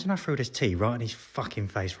 Imagine I threw this tea right in his fucking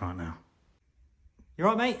face right now. You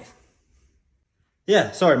right, mate?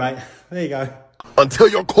 Yeah, sorry, mate. There you go. Until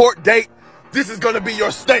your court date, this is gonna be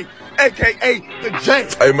your stake, aka the jail.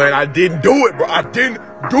 Hey man, I didn't do it, bro. I didn't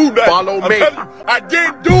do that. Follow me. I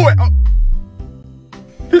didn't do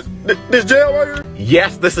it. This jail right here?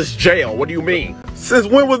 Yes, this is jail. What do you mean? Since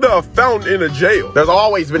when was there a fountain in a jail? There's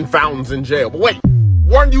always been fountains in jail. But wait,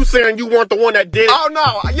 weren't you saying you weren't the one that did it? Oh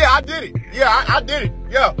no, yeah, I did it. Yeah, I did it.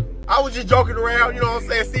 Yeah. I was just joking around, you know what I'm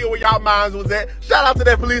saying, seeing where y'all minds was at. Shout out to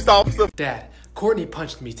that police officer. Dad, Courtney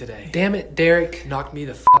punched me today. Damn it, Derek knocked me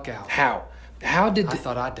the fuck out. How? How did I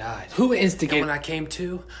thought I died. Who instigated? And when I came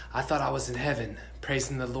to, I thought I was in heaven,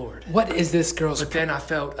 praising the Lord. What is this girl's... But then I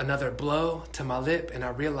felt another blow to my lip, and I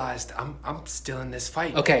realized I'm still in this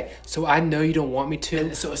fight. Okay, so I know you don't want me to.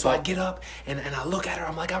 And so I get up, and I look at her,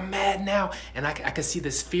 I'm like, I'm mad now. And I can see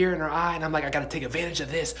this fear in her eye, and I'm like, I gotta take advantage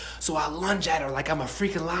of this. So I lunge at her like I'm a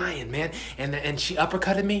freaking lion, man. And she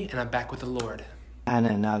uppercutted me, and I'm back with the Lord. And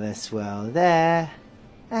another swirl there,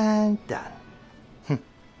 and done.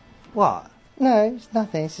 What? No, it's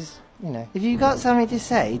nothing, it's just, you know. If you've got something to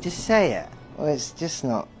say, just say it. Well, it's just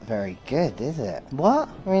not very good, is it? What?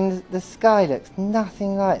 I mean, the sky looks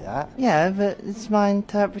nothing like that. Yeah, but it's my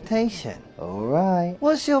interpretation. Alright.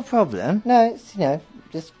 What's your problem? No, it's, you know,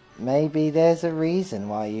 just maybe there's a reason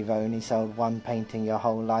why you've only sold one painting your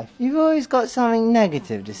whole life. You've always got something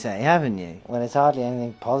negative to say, haven't you? Well, there's hardly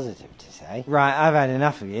anything positive to say. Right, I've had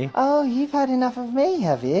enough of you. Oh, you've had enough of me,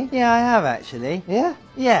 have you? Yeah, I have actually. Yeah?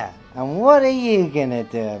 Yeah. And what are you gonna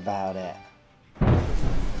do about it?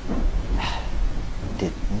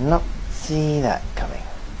 Did not see that coming.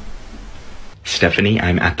 Stephanie,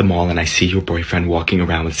 I'm at the mall and I see your boyfriend walking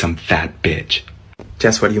around with some fat bitch.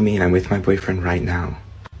 Jess, what do you mean? I'm with my boyfriend right now.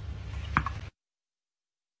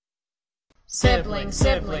 Siblings,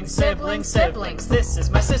 siblings, siblings, siblings. This is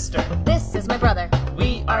my sister. This is my brother.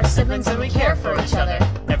 We are siblings and we care for each other.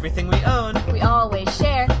 Everything we own, we always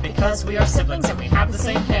share. Because we are siblings and we have the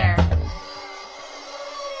same hair.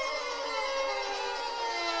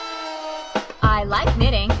 I like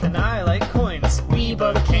knitting. And I like coins. We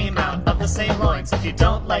both came out of the same loins. If you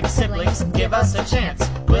don't like siblings, give us a chance.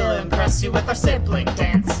 We'll impress you with our sibling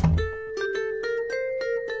dance.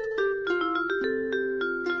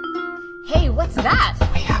 Hey, what's that?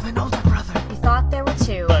 We have an older brother. We thought there were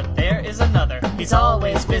two. But there is another. He's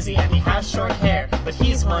always busy and he has short hair. But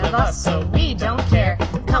he's one of us, so we don't care.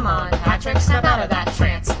 Come on, Patrick, snap out of that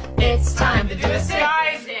trance. It's time to do a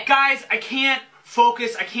sibling. Guys, I can't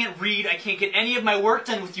focus, I can't read, I can't get any of my work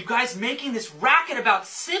done with you guys making this racket about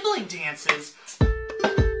sibling dances.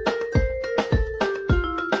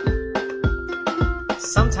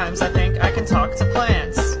 Sometimes I think I can talk to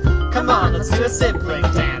plants. Come on, let's do a sibling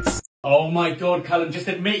dance. Oh my god, Callum, just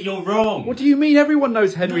admit you're wrong. What do you mean? Everyone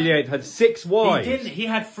knows Henry VIII had 6 wives. He didn't. He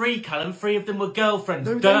had 3, Callum. 3 of them were girlfriends.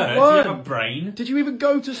 No, Duh, do you have a brain? Did you even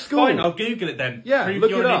go to school? Fine, I'll Google it then. Yeah, prove look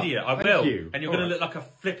you're it an up. idiot. I Thank will. you. And you're going to look like a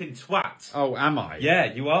flipping twat. Oh, am I?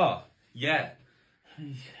 Yeah, you are. Yeah.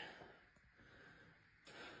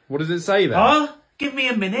 What does it say there? Huh? Give me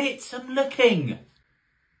a minute. I'm looking.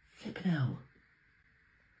 Flipping hell.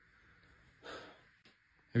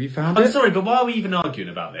 Have you found it? I'm sorry, but why are we even arguing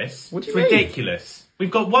about this? What do you It's mean? ridiculous. We've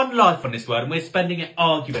got one life on this world and we're spending it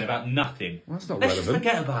arguing about nothing. Well, that's not Let's relevant.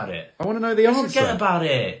 just forget about it. I want to know the answer. Let's forget about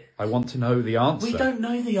it. I want to know the answer. We don't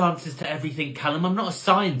know the answers to everything, Callum. I'm not a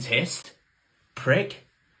scientist. Prick.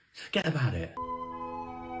 Forget about it.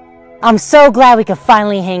 I'm so glad we could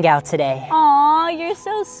finally hang out today. Aw, you're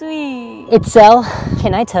so sweet. Itzel,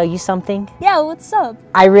 can I tell you something? Yeah, what's up?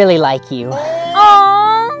 I really like you.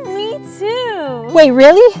 Aw, me too. Wait,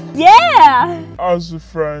 really? Yeah. As a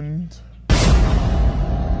friend.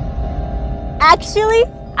 Actually,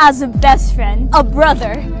 as a best friend. A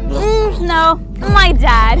brother. No, my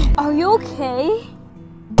dad. Are you okay?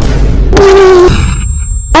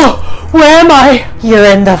 Where am I? You're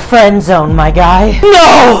in the friend zone, my guy.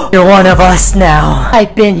 No! You're one of us now.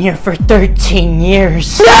 I've been here for 13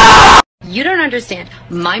 years. No! You don't understand.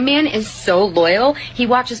 My man is so loyal, he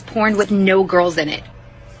watches porn with no girls in it.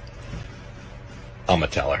 I'ma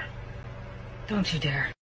tell her. Don't you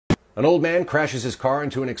dare. An old man crashes his car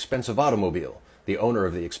into an expensive automobile. The owner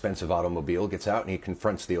of the expensive automobile gets out and he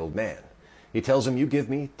confronts the old man. He tells him, "You give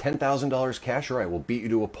me $10,000 cash or I will beat you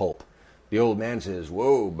to a pulp." The old man says,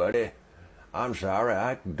 "Whoa, buddy. I'm sorry,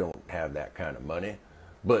 I don't have that kind of money.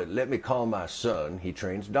 But let me call my son. He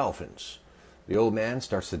trains dolphins." The old man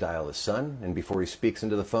starts to dial his son, and before he speaks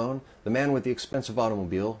into the phone, the man with the expensive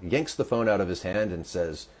automobile yanks the phone out of his hand and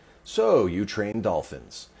says, "So, you train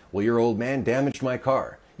dolphins. Well, your old man damaged my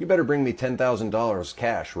car. You better bring me $10,000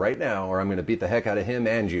 cash right now or I'm going to beat the heck out of him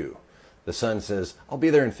and you." The son says, "I'll be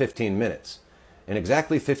there in 15 minutes. In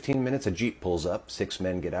exactly 15 minutes, a Jeep pulls up, 6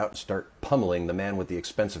 men get out and start pummeling the man with the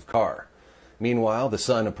expensive car. Meanwhile, the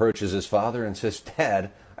son approaches his father and says,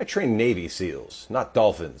 "Dad, I train Navy SEALs, not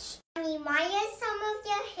dolphins." Mommy, why is some of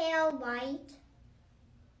your hair white?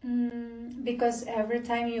 Because every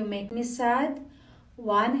time you make me sad,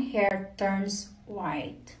 one hair turns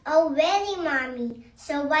white. Oh, really, Mommy?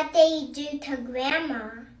 So what did you do to Grandma?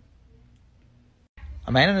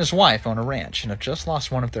 A man and his wife own a ranch and have just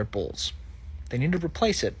lost one of their bulls. They need to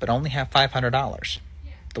replace it, but only have $500.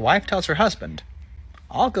 The wife tells her husband,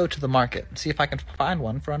 "I'll go to the market and see if I can find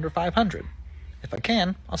one for under $500. If I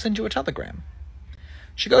can, I'll send you a telegram."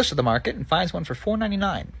 She goes to the market and finds one for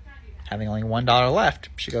 $4.99. Having only $1 left,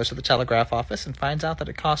 she goes to the telegraph office and finds out that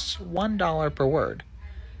it costs $1 per word.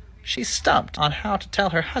 She's stumped on how to tell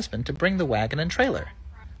her husband to bring the wagon and trailer.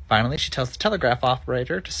 Finally, she tells the telegraph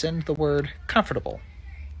operator to send the word "comfortable."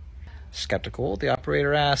 Skeptical, the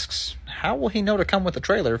operator asks, how will he know to come with the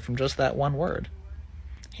trailer from just that one word?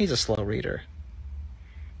 He's a slow reader.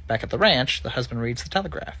 Back at the ranch, the husband reads the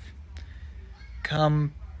telegraph.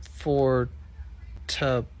 "Comfortable.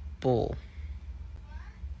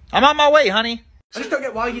 I'm on my way, honey." I just don't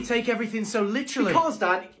get why you take everything so literally. Because,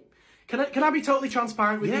 Dad, can I be totally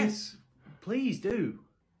transparent with you? Yes, please do.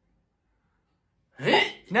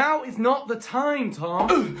 Now is not the time,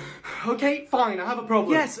 Tom. Okay, fine, I have a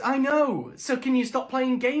problem. Yes, I know. So can you stop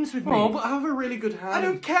playing games with me? Oh, but I have a really good hand. I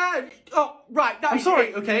don't care. Oh, right. I'm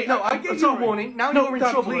sorry, okay? No, I gave you a warning. Now you're in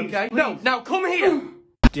Dad, trouble, please, okay? please. No, now come here.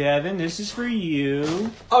 Devin, this is for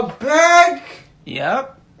you. A bag?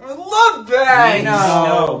 Yep. I love bags.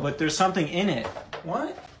 No, but there's something in it.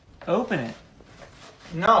 What? Open it.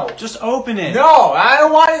 No. Just open it. No, I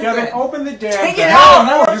don't want it. Devin, open the damn Take bag. it out.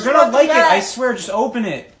 No, you're gonna like it. I swear, just open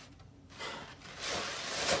it.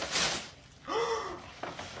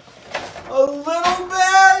 A little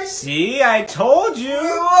bag? See, I told you.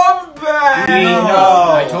 I love bags.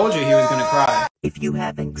 No, I told you he was gonna cry. If you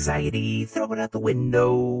have anxiety, throw it out the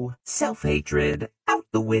window. Self-hatred, out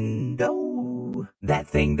the window. That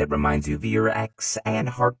thing that reminds you of your ex and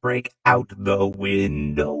heartbreak, out the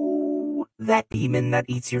window. That demon that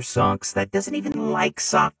eats your socks, that doesn't even like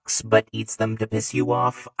socks, but eats them to piss you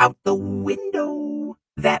off, out the window.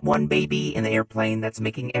 That one baby in the airplane that's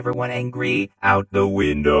making everyone angry, out the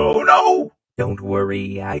window. No! Don't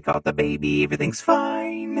worry, I caught the baby, everything's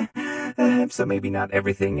fine. So maybe not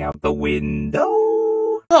everything out the window.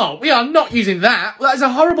 Oh, we are not using that. That is a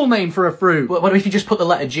horrible name for a fruit. What if you just put the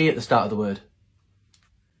letter G at the start of the word?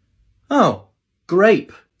 Oh,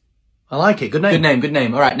 grape. I like it. Good name. Good name, good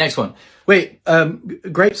name. All right, next one. Wait,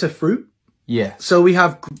 grape's a fruit? Yeah. So we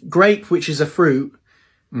have grape, which is a fruit,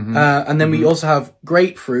 and then we also have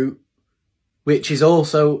grapefruit, which is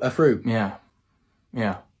also a fruit. Yeah.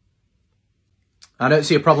 Yeah. I don't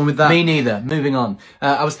see a problem with that. Me neither. Moving on.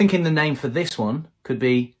 I was thinking the name for this one could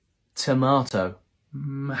be tomato.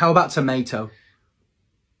 How about tomato?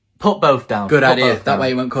 Put both down. Good Put idea. both That down.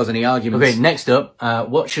 way it won't cause any arguments. Okay, next up,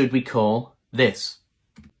 what should we call this?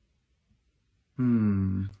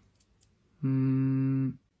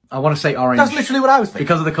 I want to say orange. That's literally what I was thinking.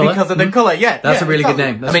 Because of the colour? Because of the colour, yeah. That's yeah, a really exactly.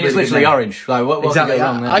 good name. That's I mean, a it's really good literally name. orange. Like, what Exactly. could go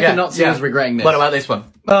wrong there? I cannot see us regretting this. What about this one?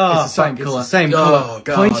 Oh, It's the same colour. It's the same Oh, colour.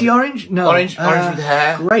 God. Pointy orange? No. Orange with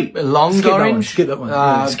hair. Grape. Long Skip that one. orange. Skip that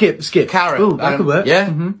one. Skip. Carrot. Ooh, that could work. Yeah?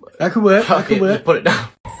 That could work. That Okay, could work. put it down.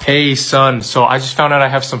 Hey son, so I just found out I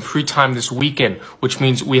have some free time this weekend, which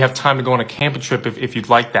means we have time to go on a camping trip if you'd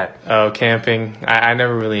like that. Oh, camping. I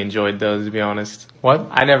never really enjoyed those, to be honest. What?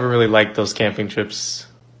 I never really liked those camping trips.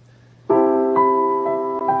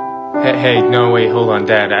 Hey, no, wait, hold on,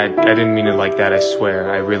 Dad. I didn't mean it like that, I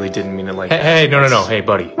swear. I really didn't mean it like that. Hey, no. Hey,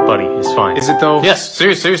 buddy, it's fine. Is it though? Yes,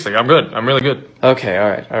 seriously, I'm good. I'm really good. Okay,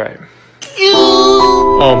 alright.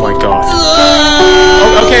 Oh my god.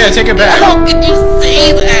 Oh, okay, I take it back. How can you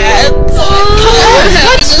say that? I'm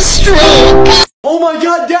having a stroke. Oh my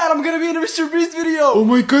god, Dad, I'm gonna be in a Mr. Beast video! Oh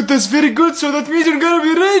my god, that's very good, so that means you're gonna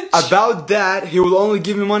be rich! About that, he will only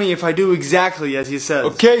give me money if I do exactly as he says.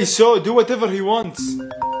 Okay, so do whatever he wants.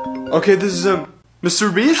 Okay, this is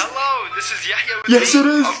Mr. Beast? Hello, this is Yahya with Yes, it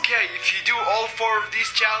is. Okay, if you do all 4 of these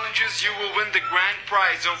challenges, you will win the grand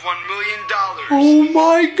prize of $1 million. Oh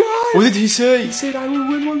my god! What did he say? He said I will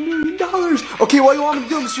win $1 million. Okay, what do you want me to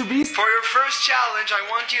do, Mr. Beast? For your first challenge, I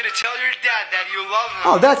want you to tell your dad that you love him.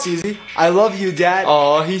 Oh, that's easy. I love you, Dad.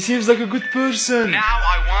 Oh, he seems like a good person. Now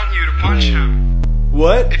I want you to punch him.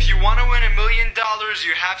 What? If you want to win $1 million,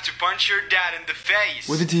 you have to punch your dad in the face.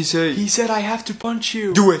 What did he say? He said I have to punch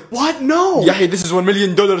you. Do it. What? No. Yeah, hey, this is $1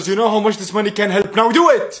 million. You know how much this money can help. Now do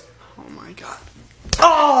it. Oh my god.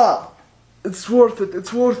 Ah! It's worth it.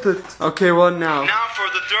 It's worth it. Okay, what now? Now for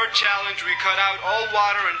the third challenge, we cut out all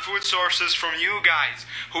water and food sources from you guys.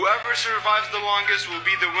 Whoever survives the longest will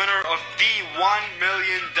be the winner of the $1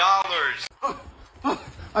 million.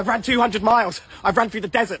 I've run 200 miles. I've run through the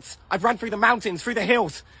deserts. I've run through the mountains, through the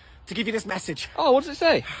hills, to give you this message. Oh, what does it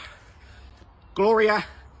say? Gloria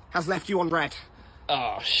has left you on red.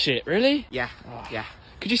 Oh, shit, really? Yeah, yeah.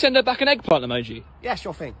 Could you send her back an eggplant emoji? Yeah,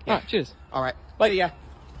 sure thing. Yeah. Alright, cheers. Alright, see ya.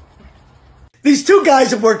 These two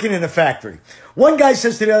guys are working in a factory. One guy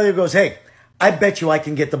says to the other, goes, hey, I bet you I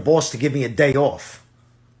can get the boss to give me a day off.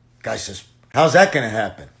 Guy says, how's that going to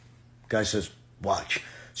happen? Guy says, watch.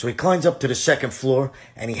 So he climbs up to the second floor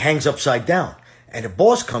and he hangs upside down. And the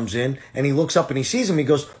boss comes in and he looks up and he sees him. He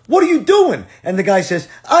goes, what are you doing? And the guy says,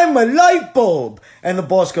 I'm a light bulb. And the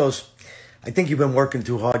boss goes, I think you've been working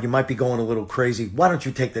too hard. You might be going a little crazy. Why don't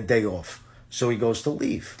you take the day off? So he goes to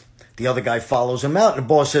leave. The other guy follows him out and the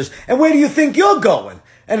boss says, and where do you think you're going?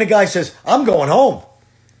 And the guy says, I'm going home.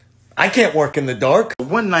 I can't work in the dark.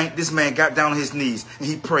 One night, this man got down on his knees and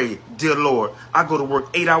he prayed, dear Lord, I go to work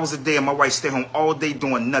 8 hours a day and my wife stay home all day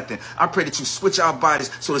doing nothing. I pray that you switch our bodies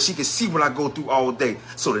so that she can see what I go through all day.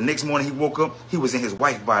 So the next morning he woke up, he was in his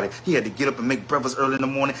wife's body. He had to get up and make breakfast early in the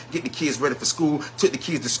morning, get the kids ready for school, took the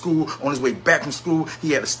kids to school. On his way back from school,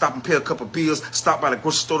 he had to stop and pay a couple bills, stop by the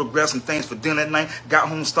grocery store to grab some things for dinner at night, got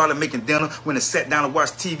home, started making dinner. When they sat down to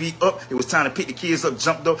watch TV up, it was time to pick the kids up,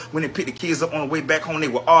 jumped up. When they picked the kids up on the way back home, they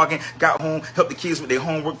were arguing, got home, helped the kids with their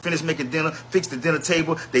homework, finished making dinner, fixed the dinner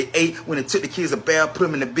table. They ate. When they took the kids a bath, put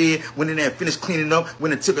them in the bed, went in there and finished cleaning up.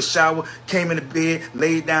 When they took a shower, came in the bed,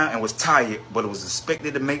 laid down and was tired, but it was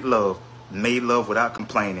expected to make love. Made love without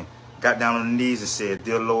complaining. Got down on the knees and said,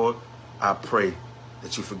 dear Lord, I pray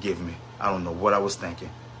that you forgive me. I don't know what I was thinking.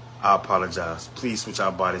 I apologize. Please switch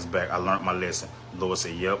our bodies back. I learned my lesson. The Lord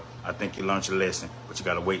said, yep, I think you learned your lesson, but you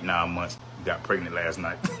got to wait 9 months. You got pregnant last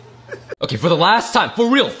night. Okay, for the last time, for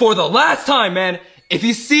real, for the last time, man. If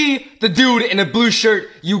you see the dude in a blue shirt,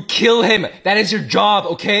 you kill him. That is your job,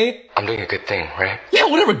 okay? I'm doing a good thing, right? Yeah,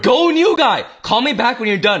 whatever. Go, new guy. Call me back when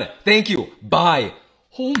you're done. Thank you. Bye.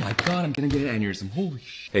 Oh my god, I'm gonna get an aneurysm. Holy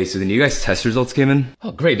shit. Hey, so the new guy's test results came in?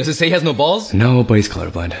 Oh, great. Does it say he has no balls? No, but he's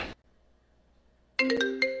colorblind.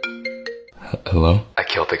 Hello? I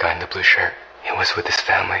killed the guy in the blue shirt. He was with his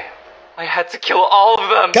family. I had to kill all of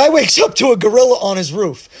them. Guy wakes up to a gorilla on his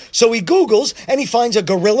roof. So he Googles and he finds a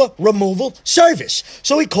gorilla removal service.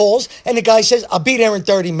 So he calls and the guy says, I'll be there in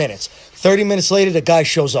 30 minutes. 30 minutes later, the guy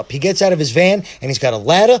shows up. He gets out of his van and he's got a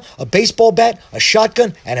ladder, a baseball bat, a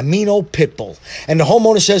shotgun, and a mean old pit bull. And the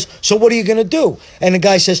homeowner says, so what are you going to do? And the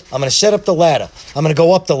guy says, I'm going to set up the ladder. I'm going to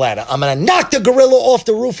go up the ladder. I'm going to knock the gorilla off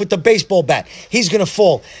the roof with the baseball bat. He's going to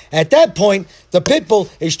fall. At that point, the pit bull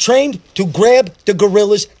is trained to grab the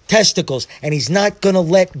gorilla's testicles, and he's not going to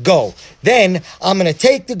let go. Then I'm going to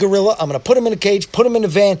take the gorilla, I'm going to put him in a cage, put him in the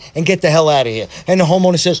van, and get the hell out of here. And the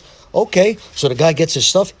homeowner says, okay. So the guy gets his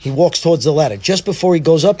stuff, he walks towards the ladder. Just before he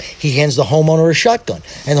goes up, he hands the homeowner a shotgun.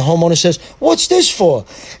 And the homeowner says, what's this for?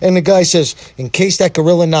 And the guy says, in case that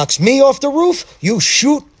gorilla knocks me off the roof, you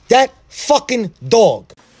shoot that fucking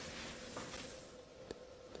dog.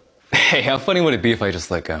 Hey, how funny would it be if I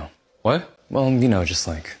just let go? What? Well, you know, just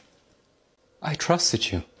like, I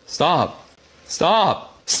trusted you. Stop.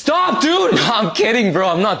 Stop. Stop, dude! I'm kidding, bro.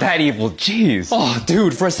 I'm not that evil. Jeez. Oh,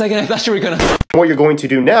 dude, for a second I thought you were gonna... What you're going to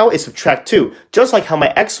do now is subtract 2, just like how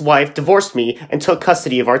my ex-wife divorced me and took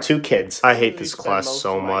custody of our 2 kids. I hate this class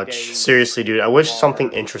so much. Seriously, dude, I wish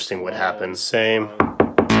something interesting would happen. Same.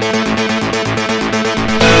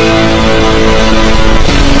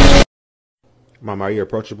 Mom, are you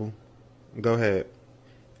approachable? Go ahead.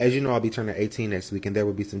 As you know, I'll be turning 18 next week and there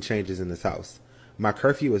will be some changes in this house. My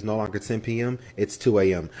curfew is no longer 10 p.m., it's 2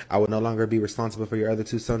 a.m. I will no longer be responsible for your other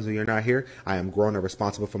 2 sons when you're not here. I am grown and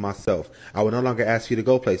responsible for myself. I will no longer ask you to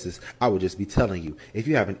go places. I will just be telling you. If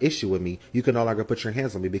you have an issue with me, you can no longer put your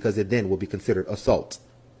hands on me because it then will be considered assault.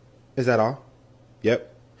 Is that all?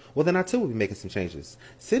 Yep. Well, then I too will be making some changes.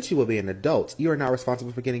 Since you will be an adult, you are now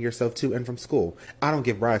responsible for getting yourself to and from school. I don't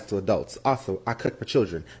give rides to adults. Also, I cook for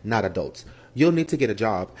children, not adults. You'll need to get a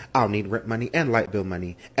job. I'll need rent money and light bill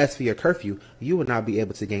money. As for your curfew, you will not be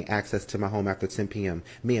able to gain access to my home after 10 p.m.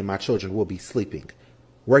 Me and my children will be sleeping.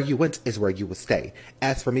 Where you went is where you will stay.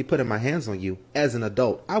 As for me putting my hands on you, as an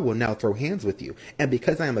adult, I will now throw hands with you. And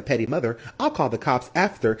because I am a petty mother, I'll call the cops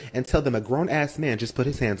after and tell them a grown-ass man just put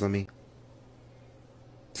his hands on me.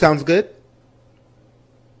 Sounds good?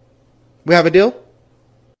 We have a deal?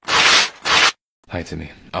 Hi,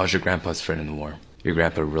 Timmy. I was your grandpa's friend in the war. Your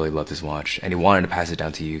grandpa really loved his watch, and he wanted to pass it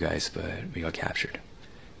down to you guys, but we got captured.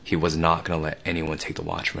 He was not gonna let anyone take the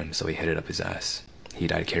watch from him, so he hid it up his ass. He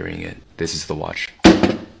died carrying it. This is the watch.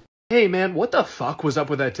 Hey man, what the fuck was up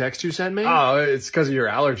with that text you sent me? Oh, it's because of your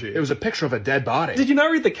allergy. It was a picture of a dead body. Did you not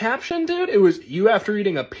read the caption, dude? It was you after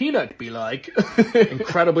eating a peanut, be like.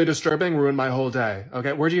 Incredibly disturbing, ruined my whole day.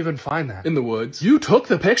 Okay, where'd you even find that? In the woods. You took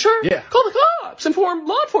the picture? Yeah. Call the cops! Inform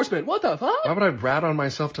law enforcement! What the fuck? Why would I rat on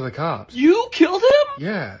myself to the cops? You killed him?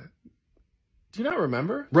 Yeah. Do you not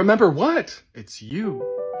remember? Remember what? It's you.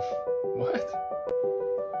 What?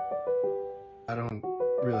 I don't...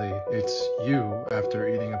 Really, it's you after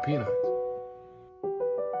eating a peanut.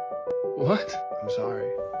 What? I'm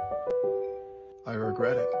sorry. I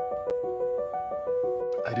regret it.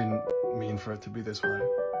 I didn't mean for it to be this way.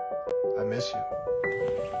 I miss you.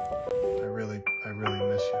 I really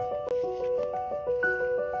miss you.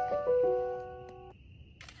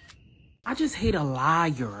 I just hate a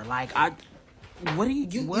liar. Like, what do you...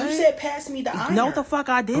 You said pass me the iron. No, the fuck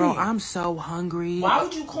I didn't. Bro, I'm so hungry. Why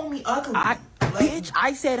would you call me ugly? Bitch,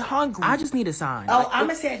 I said hungry. I just need a sign. Oh, I'm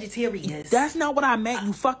a Sagittarius. That's not what I meant,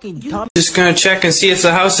 you fucking dumb. Just gonna check and see if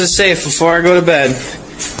the house is safe before I go to bed.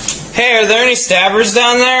 Hey, are there any stabbers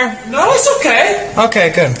down there? No, it's okay.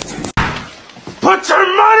 Okay, good. Put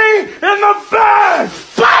your money in the bag!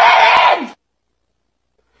 Put it in!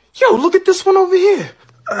 Yo, look at this one over here.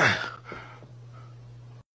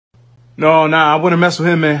 No, nah, I wouldn't mess with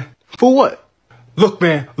him, man. For what? Look,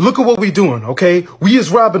 man, look at what we doing, okay? We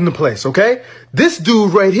is robbing the place, okay? This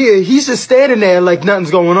dude right here, he's just standing there like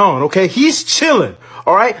nothing's going on, okay? He's chilling,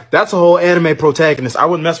 all right? That's a whole anime protagonist. I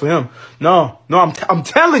wouldn't mess with him. No, I'm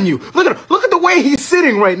telling you. Look at the way he's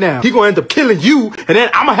sitting right now. He gonna end up killing you, and then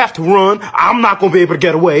I'm gonna have to run. I'm not gonna be able to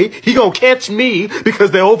get away. He gonna catch me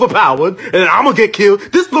because they're overpowered, and then I'm gonna get killed.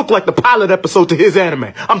 This look like the pilot episode to his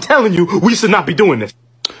anime. I'm telling you, we should not be doing this.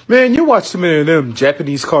 Man, you watch too many of them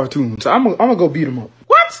Japanese cartoons. I'm gonna go beat them up.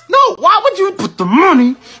 What? No, why would you put the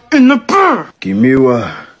money in the bank? Kimi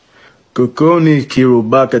wa koko ni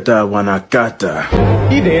kirubakata wanakata.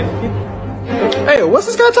 He did. Hey, what's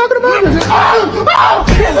this guy talking about?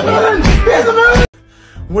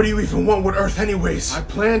 What do you even want with Earth anyways? I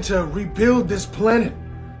plan to rebuild this planet.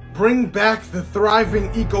 Bring back the thriving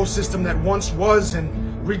ecosystem that once was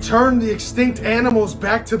and return the extinct animals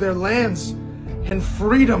back to their lands. And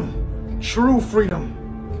freedom, true freedom,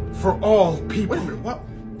 for all people. Wait a minute,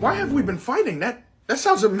 why have we been fighting? That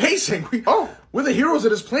sounds amazing. We're the heroes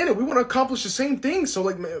of this planet. We want to accomplish the same thing. So,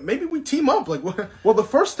 like, maybe we team up. Like, well, the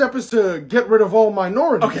first step is to get rid of all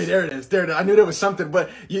minorities. Okay, there it is. I knew there was something, but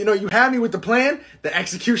you know, you had me with the plan. The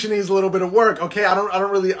execution needs a little bit of work. Okay, I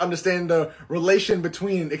don't really understand the relation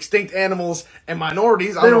between extinct animals and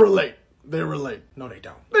minorities. They relate. They relate. No, they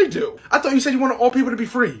don't. They do. I thought you said you wanted all people to be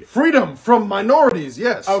free. Freedom from minorities,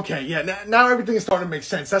 yes. Okay, yeah, now everything is starting to make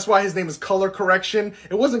sense. That's why his name is Color Correction.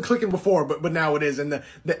 It wasn't clicking before, but now it is. And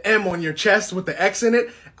the M on your chest with the X in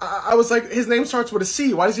it, I was like, his name starts with a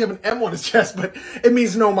C. Why does he have an M on his chest? But it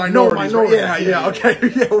means no minorities. No minorities. Yeah, okay.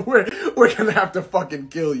 Yeah, we're gonna have to fucking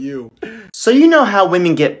kill you. So you know how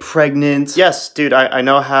women get pregnant? Yes, dude, I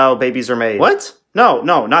know how babies are made. What? No,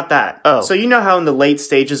 not that. Oh. So you know how in the late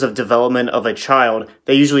stages of development of a child,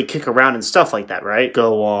 they usually kick around and stuff like that, right?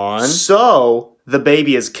 Go on. So, the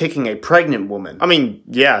baby is kicking a pregnant woman. I mean,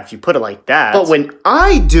 yeah, if you put it like that. But when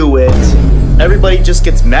I do it, everybody just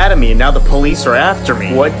gets mad at me and now the police are after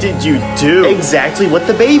me. What did you do? Exactly what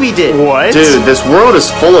the baby did. What? Dude, this world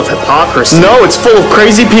is full of hypocrisy. No, it's full of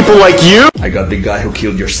crazy people like you. I got the guy who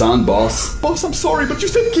killed your son, boss. Boss, I'm sorry, but you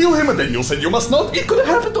said kill him and then you said you must not. It could have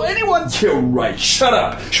happened to anyone. You're right, shut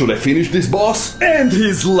up. Should I finish this boss? End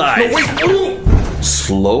his life. No, wait.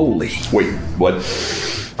 Slowly. Wait, what?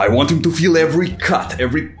 I want him to feel every cut,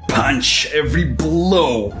 every punch, every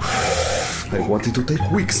blow. I want it to take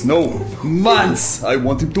weeks, no, months. I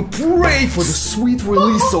want him to pray for the sweet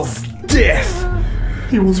release of death.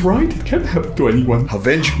 He was right, it can't happen to anyone.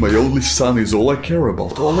 Avenging my only son is all I care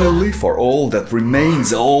about, all I live for, all that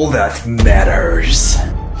remains, all that matters.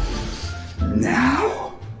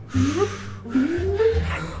 Now.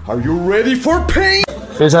 Are you ready for pain?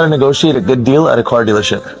 Here's how to negotiate a good deal at a car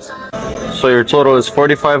dealership. So your total is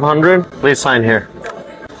 $4,500. Please sign here.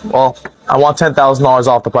 Well, I want $10,000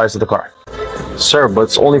 off the price of the car. Sir, but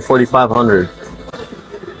it's only $4,500.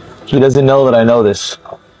 He doesn't know that I know this.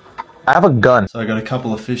 I have a gun. So I got a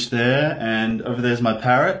couple of fish there, and over there's my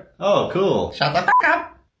parrot. Oh, cool. Shut the fuck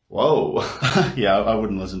up. Whoa. Yeah, I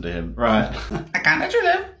wouldn't listen to him. Right. I can't let you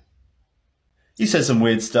live. You said some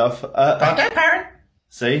weird stuff. Goddamn parrot.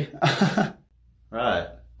 See? Right.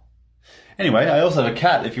 Anyway, I also have a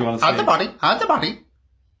cat if you want to see. Hide the body. Hide the body.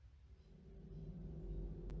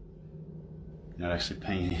 You're not actually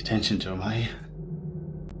paying any attention to him, are you?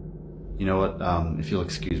 You know what? If you'll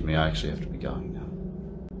excuse me, I actually have to be going now.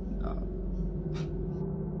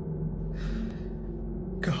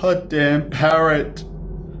 Goddamn parrot.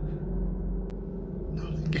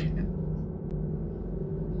 Not again.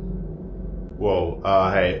 Whoa,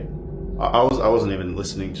 hey. I wasn't even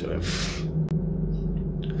listening to him.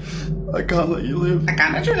 I can't let you live. I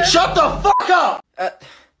can't let you live. Shut the fuck up!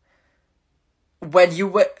 When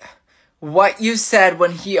you what you said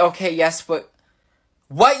when he okay yes what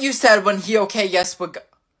you said when he okay yes would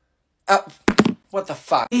what the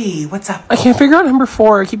fuck? Hey, what's up? I can't figure out number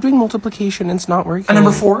 4. I keep doing multiplication and it's not working. A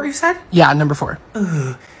number 4, you said? Yeah, number 4.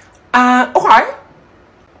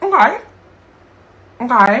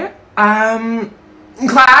 Okay.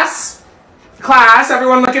 Class,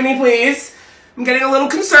 everyone look at me, please. I'm getting a little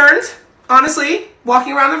concerned, honestly.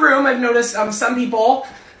 Walking around the room, I've noticed some people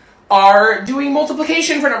are doing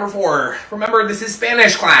multiplication for number 4. Remember, this is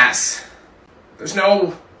Spanish class. There's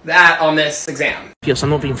no that on this exam. Yes,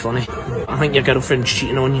 I'm not being funny. I think your girlfriend's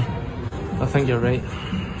cheating on you. I think you're right.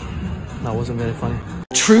 That wasn't very funny.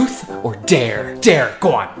 Truth or dare? Dare,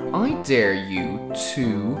 go on. I dare you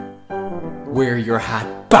to wear your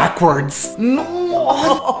hat backwards.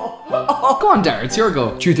 No! Go on, Dare, it's your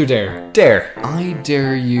go. Truth or dare? Dare. I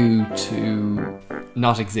dare you to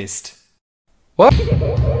not exist. What?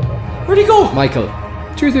 Where'd he go? Michael.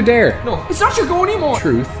 Truth or dare? No, it's not your go anymore.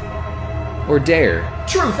 Truth or dare?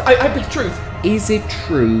 Truth. I pick truth. Is it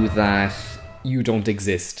true that you don't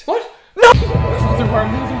exist? What? No!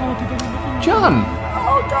 John.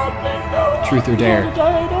 Oh God, no. Truth or dare? Truth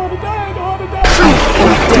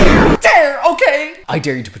or dare? Dare, okay. I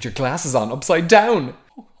dare you to put your glasses on upside down.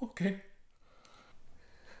 Okay.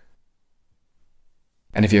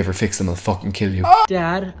 And if you ever fix them, I'll fucking kill you.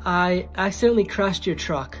 Dad, I accidentally crashed your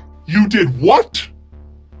truck. You did what?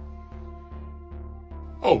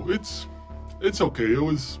 Oh, it's okay. It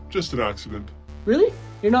was just an accident. Really?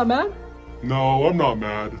 You're not mad? No, I'm not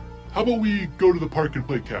mad. How about we go to the park and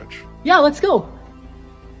play catch? Yeah, let's go.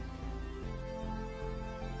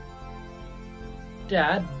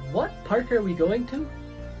 Dad, what park are we going to?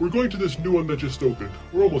 We're going to this new one that just opened.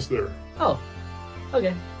 We're almost there. Oh,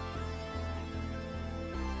 okay.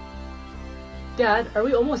 Dad, are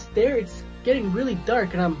we almost there? It's getting really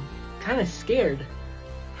dark and I'm kind of scared.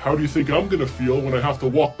 How do you think I'm gonna feel when I have to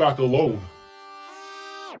walk back alone?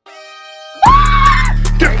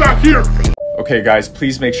 Get back here! Okay guys,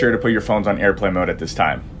 please make sure to put your phones on airplane mode at this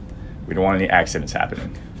time. We don't want any accidents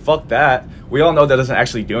happening. Fuck that. We all know that doesn't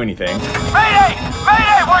actually do anything. Mayday!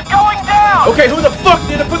 Mayday! We're going down! Okay, who the fuck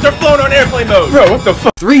did put their phone on airplane mode? Bro, what the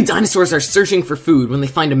fuck? 3 dinosaurs are searching for food when they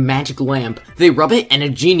find a magic lamp. They rub it and a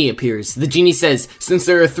genie appears. The genie says, since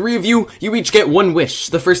there are 3 of you, you each get 1 wish.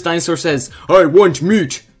 The first dinosaur says, I want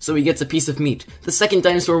meat. So he gets a piece of meat. The second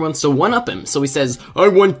dinosaur wants to one-up him, so he says, I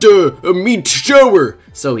want a meat shower.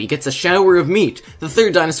 So he gets a shower of meat. The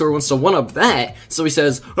third dinosaur wants to one-up that, so he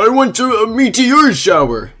says, I want a meteor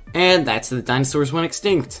shower. And that's the dinosaurs went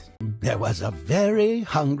extinct. There was a very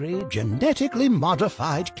hungry, genetically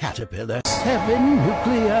modified caterpillar. 7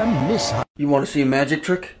 nuclear missiles. You want to see a magic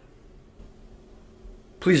trick?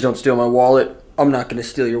 Please don't steal my wallet. I'm not going to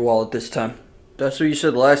steal your wallet this time. That's what you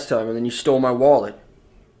said last time, and then you stole my wallet.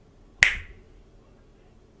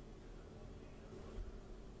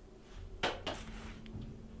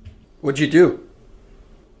 What'd you do?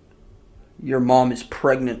 Your mom is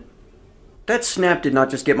pregnant. That snap did not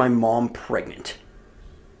just get my mom pregnant.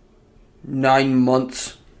 9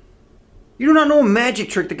 months. You do not know a magic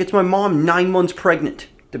trick that gets my mom 9 months pregnant.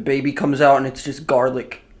 The baby comes out and it's just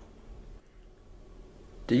garlic.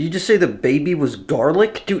 Did you just say the baby was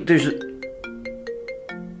garlic? Dude, there's a...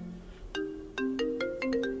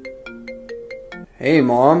 Hey,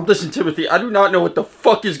 Mom. Listen, Timothy, I do not know what the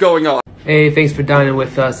fuck is going on. Hey, thanks for dining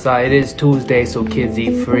with us. It is Tuesday, so kids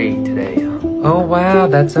eat free today. Oh wow,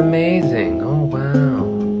 that's amazing. Oh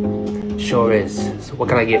wow. Sure is. So what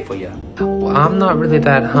can I get for you? Well, I'm not really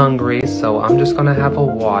that hungry, so I'm just gonna have a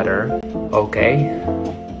water. Okay.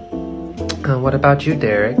 What about you,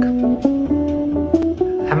 Derek? I'm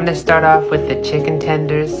gonna start off with the chicken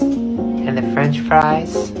tenders and the french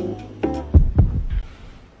fries.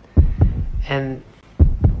 And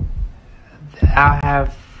I'll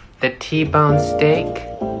have the T-bone steak,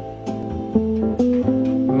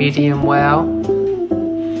 medium well,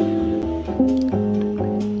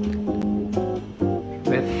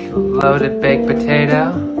 with loaded baked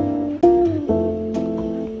potato,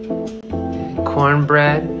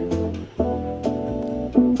 cornbread,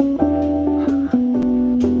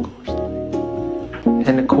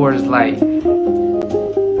 and a Coors Light. And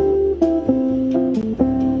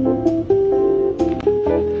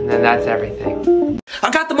then that's everything. I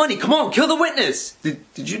got the money. Come on, kill the witness. Did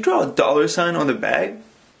you draw a dollar sign on the bag?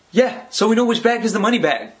 Yeah, so we know which bag is the money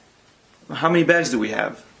bag. How many bags do we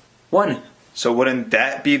have? One. So wouldn't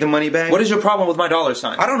that be the money bag? What is your problem with my dollar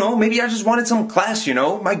sign? I don't know. Maybe I just wanted some class, you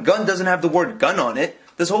know? My gun doesn't have the word gun on it.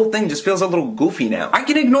 This whole thing just feels a little goofy now. I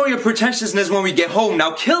can ignore your pretentiousness when we get home.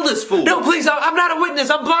 Now kill this fool. No, please, I'm not a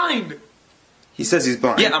witness. I'm blind. He says he's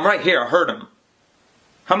blind. Yeah, I'm right here. I heard him.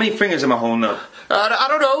 How many fingers am I holding up? I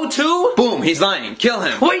don't know, 2? Boom, he's lying. Kill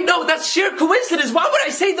him. Wait, no, that's sheer coincidence. Why would I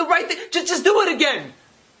say the right thing? Just do it again.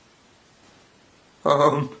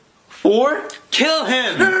 4? Kill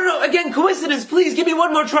him. No. Again, coincidence. Please, give me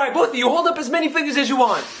one more try. Both of you, hold up as many fingers as you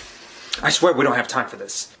want. I swear we don't have time for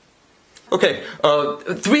this. Okay,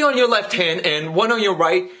 3 on your left hand and 1 on your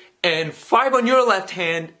right and 5 on your left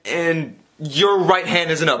hand and your right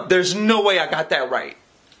hand isn't up. There's no way I got that right.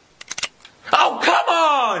 Oh, come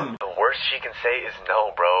on! The worst she can say is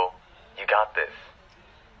no, bro. You got this.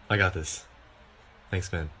 I got this. Thanks,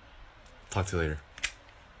 man. Talk to you later.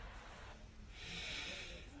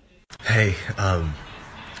 Hey, I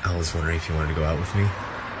was wondering if you wanted to go out with me.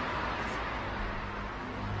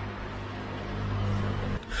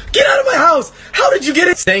 Get out of my house! How did you get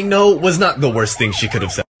it? Saying no was not the worst thing she could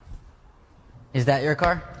have said. Is that your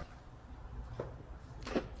car?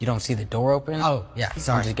 You don't see the door open? Oh, yeah,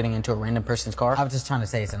 sorry. I'm just getting into a random person's car? I was just trying to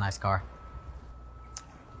say it's a nice car.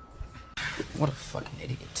 What a fucking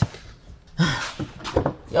idiot.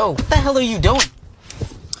 Yo, what the hell are you doing?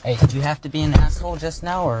 Hey, did you have to be an asshole just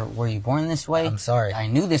now, or were you born this way? I'm sorry. I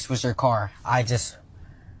knew this was your car. I just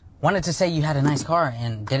wanted to say you had a nice car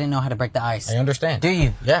and didn't know how to break the ice. I understand. Do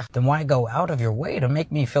you? Yeah. Then why go out of your way to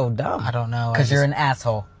make me feel dumb? I don't know. Because you're an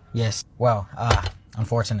asshole. Yes. Well,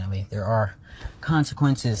 unfortunately, there are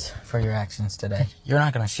consequences for your actions today. You're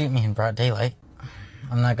not gonna shoot me in broad daylight.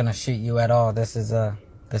 I'm not gonna shoot you at all. This is a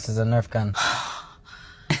Nerf gun.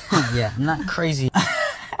 Yeah, I'm not crazy.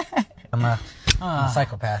 I'm a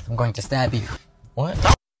psychopath. I'm going to stab you. What?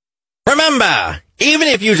 Remember, even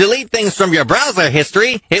if you delete things from your browser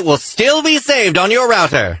history, it will still be saved on your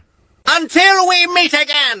router. Until we meet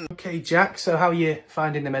again! Okay, Jack, so how are you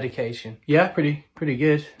finding the medication? Yeah, pretty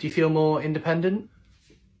good. Do you feel more independent?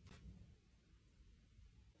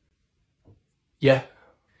 Yeah.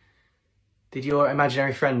 Did your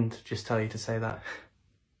imaginary friend just tell you to say that?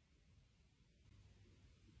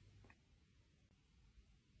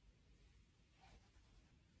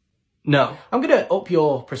 No. I'm going to up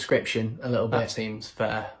your prescription a little bit. That seems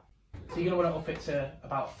fair. So you're going to want to up it to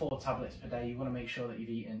about 4 tablets per day. You want to make sure that you've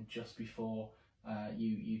eaten just before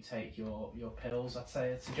you take your pills, I'd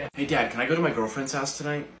say. Hey, Dad, can I go to my girlfriend's house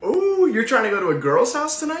tonight? Ooh, you're trying to go to a girl's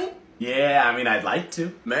house tonight? Yeah, I mean, I'd like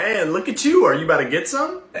to. Man, look at you. Are you about to get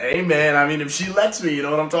some? Hey, man, I mean, if she lets me, you know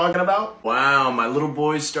what I'm talking about? Wow, my little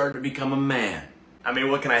boy's starting to become a man. I mean,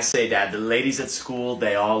 what can I say, Dad? The ladies at school,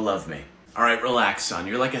 they all love me. All right, relax, son.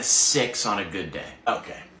 You're like a 6 on a good day.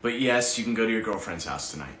 Okay. But yes, you can go to your girlfriend's house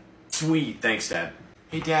tonight. Sweet. Thanks, Dad.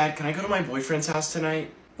 Hey, Dad, can I go to my boyfriend's house tonight?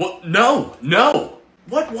 Well, no.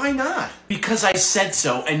 What? Why not? Because I said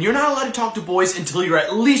so, and you're not allowed to talk to boys until you're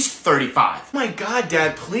at least 35. Oh my God,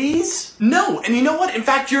 Dad, please? No, and you know what? In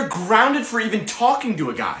fact, you're grounded for even talking to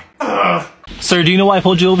a guy. Ugh. Sir, do you know why I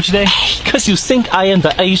pulled you over today? Because you think I am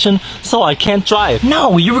the Asian, so I can't drive.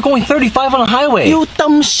 No, you were going 35 on a highway. You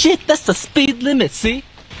dumb shit, that's the speed limit, see?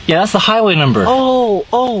 Yeah, that's the highway number.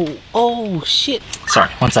 Oh, shit. Sorry,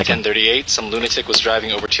 1 second. 1038, some lunatic was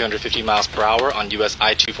driving over 250 miles per hour on US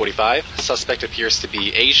I-245. Suspect appears to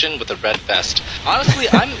be Asian with a red vest. Honestly,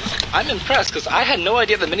 I'm impressed because I had no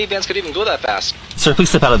idea that minivans could even go that fast. Sir, please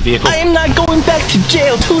step out of the vehicle. I am not going back to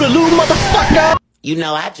jail, Toodaloo, motherfucker! You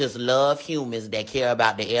know, I just love humans that care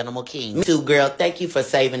about the animal king. Me too, girl. Thank you for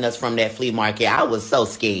saving us from that flea market. I was so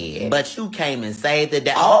scared. But you came and saved the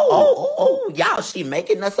day. Oh, y'all, she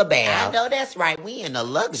making us a bath. I know that's right. We in a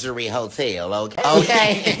luxury hotel, okay?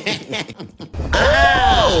 Okay.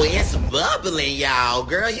 Oh, it's bubbling, y'all.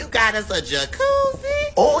 Girl, you got us a jacuzzi?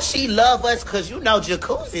 Oh, she love us because you know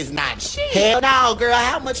jacuzzi's not cheap. Hell no, girl.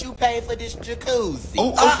 How much you pay for this jacuzzi?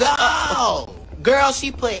 Oh. Girl,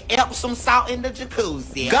 she put Epsom salt in the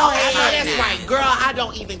jacuzzi. Go ahead. That's right. Girl, I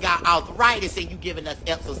don't even got arthritis and you giving us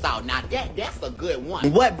Epsom salt. Now, that's a good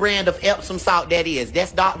one. What brand of Epsom salt that is?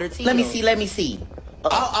 That's Dr. T. Let me see.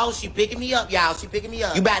 Oh, she picking me up, y'all. She picking me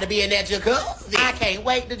up. You about to be in that jacuzzi? I can't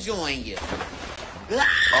wait to join you.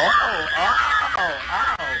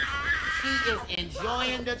 She is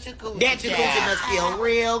enjoying the jacuzzi. That jacuzzi must feel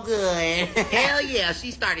real good. Hell yeah,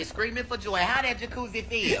 she started screaming for joy. How that jacuzzi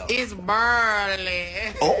feel? It's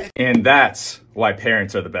burly. Oh. And that's why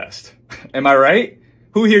parents are the best. Am I right?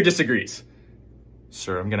 Who here disagrees?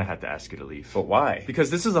 Sir, I'm gonna have to ask you to leave. But why?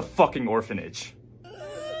 Because this is a fucking orphanage.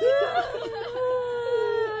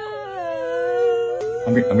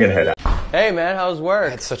 I'm gonna head out. Hey man, how's work? I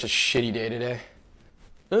had such a shitty day today.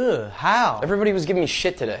 Ugh, how? Everybody was giving me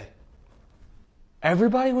shit today.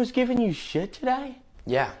 Everybody was giving you shit today?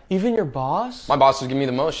 Yeah. Even your boss? My boss was giving me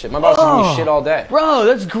the most shit. My boss was giving me shit all day. Bro,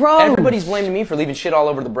 that's gross. Everybody's blaming me for leaving shit all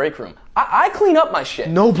over the break room. I clean up my shit.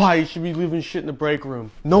 Nobody should be leaving shit in the break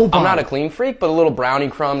room. Nobody. I'm not a clean freak, but a little brownie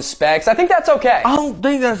crumbs, specks, I think that's okay. I don't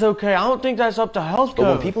think that's okay. I don't think that's up to health code.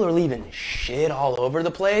 But when people are leaving shit all over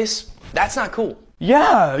the place, that's not cool.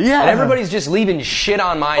 Yeah. And everybody's just leaving shit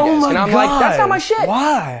on my desk. And I'm like, that's not my shit.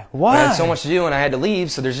 Why? I had so much to do and I had to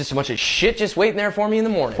leave, so there's just a bunch of shit just waiting there for me in the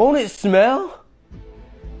morning. Won't it smell?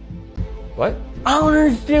 What? I don't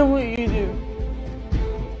understand what you do.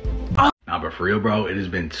 Nah, but for real, bro, it has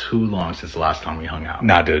been too long since the last time we hung out.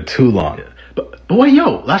 Nah, dude, too long. Yeah. But wait,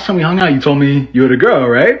 yo, last time we hung out, you told me you had a girl,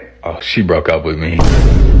 right? Oh, she broke up with me.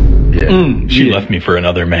 Yeah, she left me for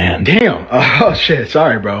another man. Damn. Oh, shit.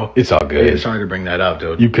 Sorry, bro. It's all good. Yeah, sorry to bring that up,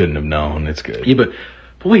 dude. You couldn't have known. It's good. Yeah, but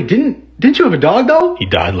wait, didn't you have a dog, though? He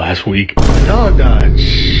died last week. My dog died.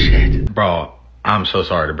 Shit. Bro, I'm so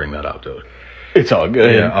sorry to bring that up, dude. It's all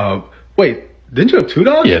good. Yeah, wait, didn't you have two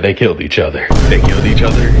dogs? Yeah, they killed each other. They killed each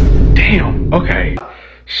other? Damn. Okay.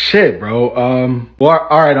 Shit, bro. Well,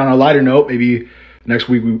 all right, on a lighter note, maybe next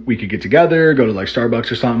week we could get together, go to like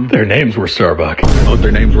Starbucks or something. Their names were Starbuck. Oh,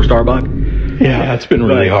 their names were Starbuck? Yeah, it's been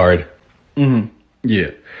really hard.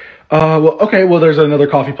 Yeah. Well, okay, well, there's another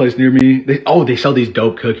coffee place near me. They sell these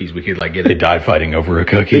dope cookies. We could like get. They died fighting over a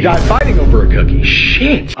cookie. They died fighting over a cookie.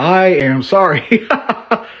 Shit. I am sorry.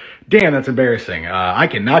 Damn, that's embarrassing. I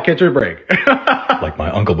cannot catch a break. Like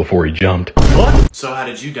my uncle before he jumped. What? So how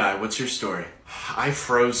did you die? What's your story? I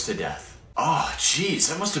froze to death. Oh, jeez,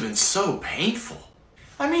 that must have been so painful.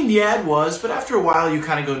 I mean, yeah, it was, but after a while you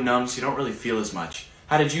kind of go numb, so you don't really feel as much.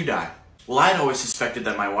 How did you die? Well, I'd always suspected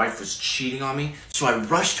that my wife was cheating on me, so I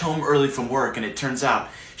rushed home early from work, and it turns out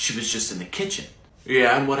she was just in the kitchen.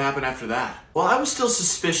 Yeah, and what happened after that? Well, I was still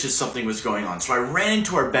suspicious something was going on, so I ran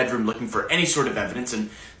into our bedroom looking for any sort of evidence,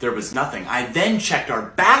 and there was nothing. I then checked our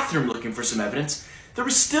bathroom looking for some evidence. There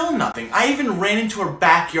was still nothing. I even ran into our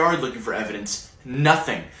backyard looking for evidence.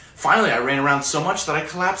 Nothing. Finally, I ran around so much that I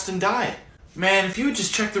collapsed and died. Man, if you would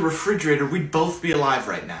just check the refrigerator, we'd both be alive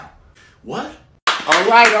right now. What?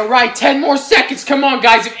 All right, 10 more seconds. Come on,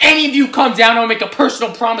 guys. If any of you come down, I'll make a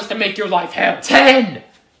personal promise to make your life hell. 10,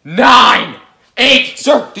 9, 8.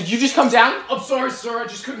 Sir, did you just come down? I'm sorry, sir. I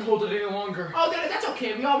just couldn't hold it any longer. Oh, that's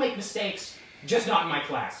okay. We all make mistakes. Just not in my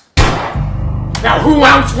class. Now, who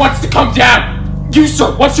else wants to come down? You,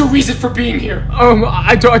 sir. What's your reason for being here?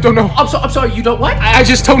 I don't know. I'm sorry. You don't what? I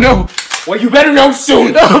just don't know. Well, you better know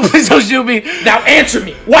soon. No, please don't shoot me. Now answer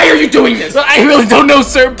me. Why are you doing this? I really don't know,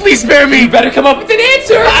 sir. Please spare me. You better come up with an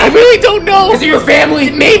answer. I really don't know. Is it your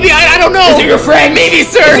family? Maybe. I don't know. Is it your friend? Maybe,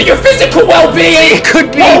 sir. Is it your physical well-being? It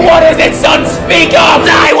could be. Well, what is it, son? Speak up.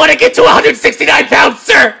 I want to get to 169 pounds,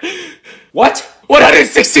 sir. What?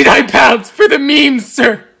 169 pounds for the memes,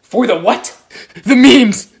 sir. For the what? The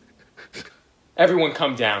memes. Everyone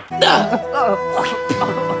come down.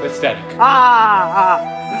 Aesthetic.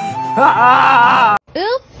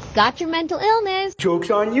 Oops, got your mental illness. Joke's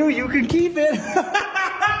on you, you can keep it.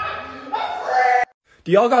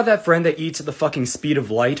 Do y'all got that friend that eats at the fucking speed of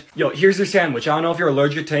light? Yo, here's your sandwich. I don't know if you're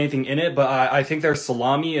allergic to anything in it, but I think there's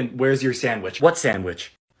salami, and where's your sandwich? What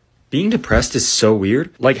sandwich? Being depressed is so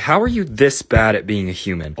weird. Like, how are you this bad at being a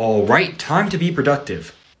human? Alright, time to be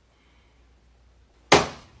productive.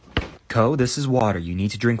 Co, this is water. You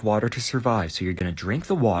need to drink water to survive, so you're gonna drink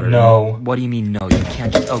the water. No. What do you mean no? You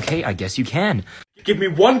can't just... Okay, I guess you can. Give me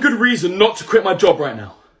one good reason not to quit my job right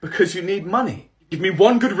now. Because you need money. Give me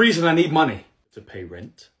one good reason I need money. To pay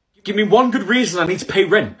rent. Give me one good reason I need to pay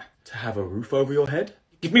rent. To have a roof over your head.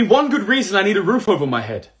 Give me one good reason I need a roof over my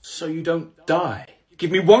head. So you don't die.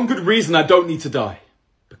 Give me one good reason I don't need to die.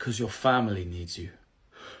 Because your family needs you.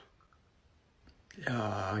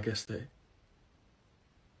 I guess they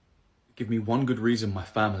give me one good reason my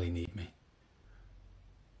family need me.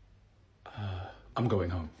 I'm going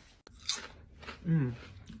home.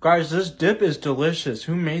 Guys, this dip is delicious.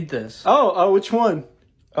 Who made this? Oh, which one?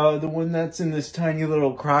 The one that's in this tiny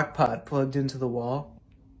little crock pot plugged into the wall?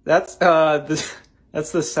 That's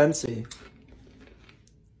that's the Sensi.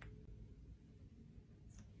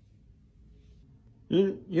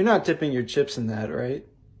 You're not dipping your chips in that, right?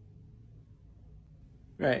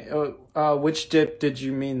 Right. Which dip did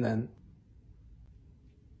you mean then?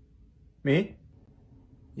 Me?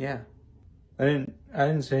 Yeah. I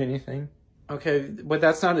didn't say anything. Okay, but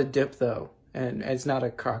that's not a dip though, and it's not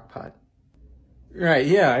a crock pot. Right,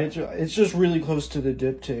 yeah, it's just really close to the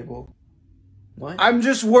dip table. What? I'm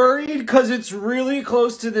just worried because it's really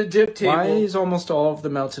close to the dip table. Why is almost all of the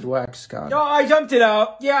melted wax gone? No, I dumped it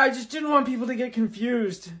out. Yeah, I just didn't want people to get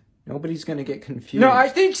confused. Nobody's gonna get confused. No, I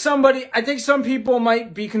think some people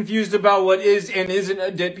might be confused about what is and isn't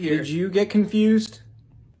a dip here. Did you get confused?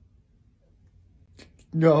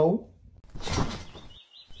 No.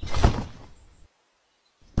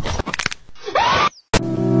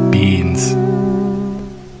 Beans.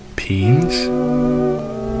 Beans?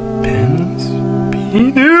 Pens?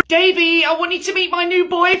 Beans? Davey, I want you to meet my new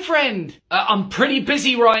boyfriend. I'm pretty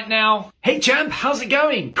busy right now. Hey, Champ, how's it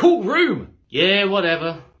going? Cool room. Yeah,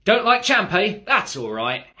 whatever. Don't like Champ, eh? That's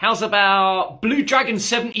alright. How's about Blue Dragon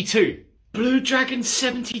 72? Blue Dragon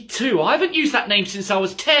 72? I haven't used that name since I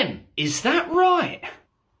was 10. Is that right?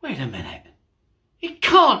 Wait a minute. It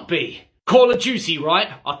can't be. Call of Duty, right?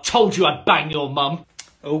 I told you I'd bang your mum.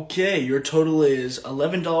 Okay, your total is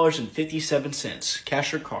 $11.57.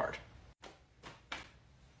 Cash or card?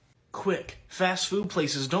 Quick, fast food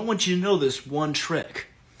places don't want you to know this one trick.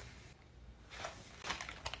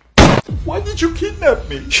 Why did you kidnap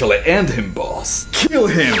me? Shall I end him, boss? Kill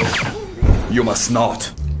him! You must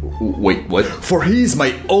not. Wait, what? For he is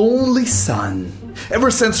my only son.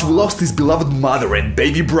 Ever since we lost his beloved mother and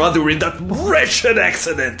baby brother in that wretched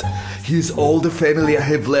accident, he is all the family I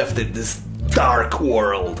have left in this dark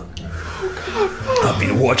world. I've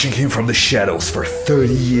been watching him from the shadows for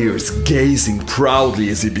 30 years, gazing proudly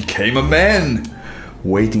as he became a man,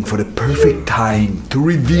 waiting for the perfect time to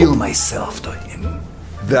reveal myself to him.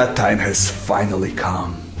 That time has finally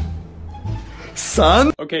come.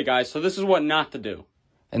 Son? Okay, guys, so this is what not to do.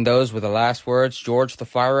 And those were the last words George, the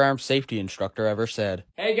firearms safety instructor, ever said.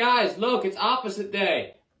 Hey guys, look, it's opposite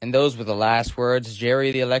day. And those were the last words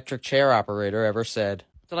Jerry, the electric chair operator, ever said.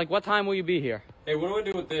 So, like, what time will you be here? Hey, what do I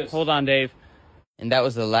do with this? Hold on, Dave. And that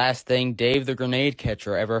was the last thing Dave, the grenade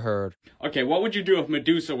catcher, ever heard. Okay, what would you do if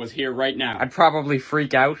Medusa was here right now? I'd probably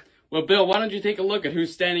freak out. Well, Bill, why don't you take a look at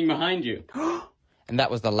who's standing behind you? And that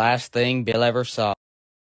was the last thing Bill ever saw.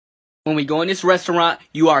 When we go in this restaurant,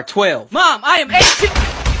 you are 12. Mom, I am 18!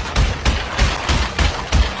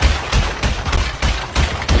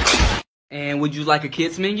 And would you like a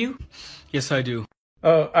kids menu? Yes, I do.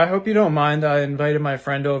 I hope you don't mind. I invited my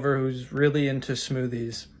friend over who's really into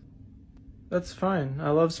smoothies. That's fine. I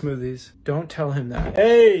love smoothies. Don't tell him that.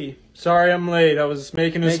 Hey! Sorry I'm late. I was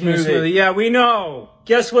making a smoothie. Yeah, we know.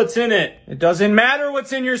 Guess what's in it? It doesn't matter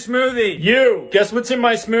what's in your smoothie. You! Guess what's in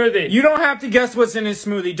my smoothie? You don't have to guess what's in his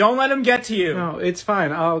smoothie. Don't let him get to you. No, it's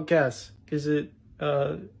fine. I'll guess. Is it,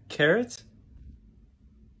 carrots?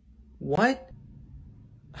 What?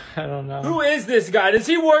 I don't know. Who is this guy? Does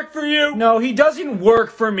he work for you? No, he doesn't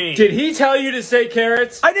work for me. Did he tell you to say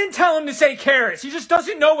carrots? I didn't tell him to say carrots. He just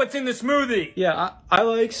doesn't know what's in the smoothie. Yeah, I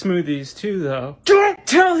like smoothies too, though. Don't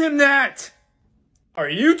tell him that! Are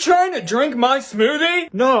you trying to drink my smoothie?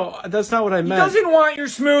 No, that's not what I meant. He doesn't want your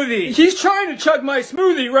smoothie. He's trying to chug my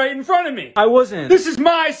smoothie right in front of me. I wasn't. This is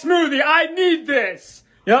my smoothie. I need this.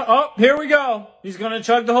 Yeah, oh, here we go. He's gonna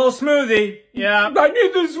chug the whole smoothie. Yeah. I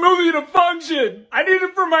need the smoothie to function. I need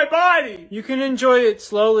it for my body. You can enjoy it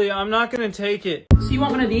slowly. I'm not gonna take it. So you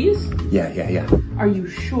want one of these? Yeah. Are you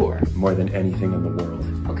sure? More than anything in the world.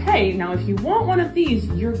 Okay, now if you want one of these,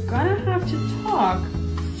 you're gonna have to talk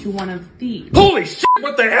to one of these. Holy shit,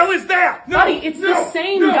 what the hell is that? No, Buddy, it's the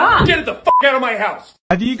same guy. Get it the fuck out of my house.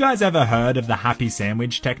 Have you guys ever heard of the happy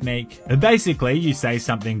sandwich technique? Basically, you say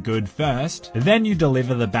something good first, then you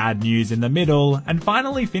deliver the bad news in the middle, and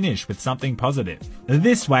finally finish with something positive.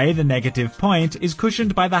 This way, the negative point is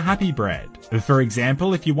cushioned by the happy bread. For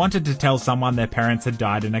example, if you wanted to tell someone their parents had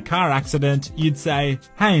died in a car accident, you'd say,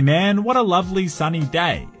 "Hey man, what a lovely sunny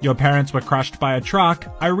day. Your parents were crushed by a truck.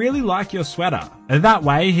 I really like your sweater." That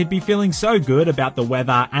way, he'd be feeling so good about the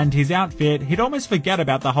weather and his outfit, he'd almost forget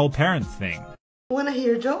about the whole parents thing. Wanna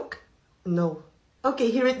hear a joke? No.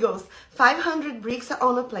 Okay, here it goes. 500 bricks are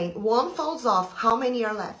on a plane. One falls off. How many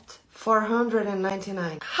are left?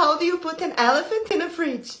 499. How do you put an elephant in a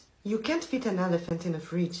fridge? You can't fit an elephant in a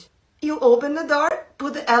fridge. You open the door,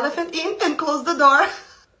 put the elephant in and close the door.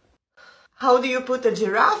 How do you put a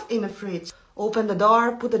giraffe in a fridge? Open the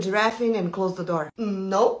door, put the giraffe in and close the door.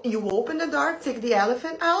 No, you open the door, take the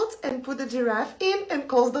elephant out and put the giraffe in and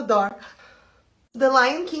close the door. The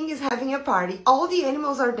Lion King is having a party. All the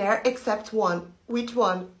animals are there except one. Which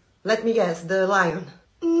one? Let me guess, the lion.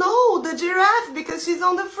 No, the giraffe, because she's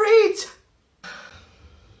on the fridge.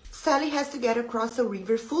 Sally has to get across a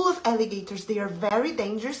river full of alligators. They are very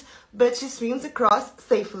dangerous, but she swims across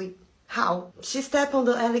safely. How? She stepped on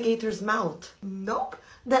the alligator's mouth. Nope,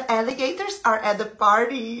 the alligators are at the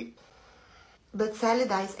party. But Sally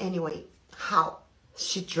dies anyway. How?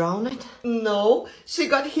 She drowned? No, she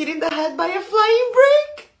got hit in the head by a flying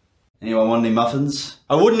brick. Anyone want any muffins?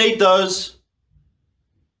 I wouldn't eat those.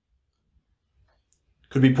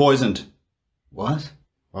 Could be poisoned. What?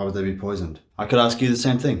 Why would they be poisoned? I could ask you the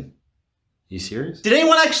same thing. Are you serious? Did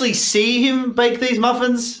anyone actually see him bake these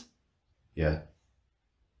muffins? Yeah.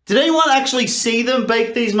 Did anyone actually see them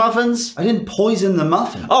bake these muffins? I didn't poison the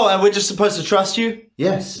muffins. Oh, and we're just supposed to trust you?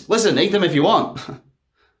 Yes. Listen, eat them if you want.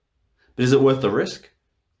 But is it worth the risk?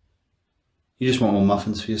 You just want more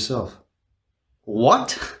muffins for yourself.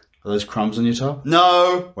 What? Are those crumbs on your top?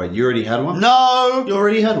 No. Wait, you already had one? No. You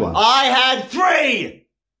already had one? I had 3!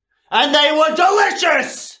 And they were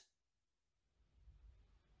delicious!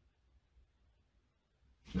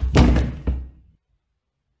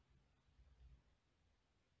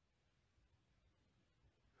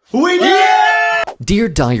 Yeah! Dear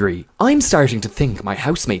Diary, I'm starting to think my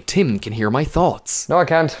housemate Tim can hear my thoughts. No, I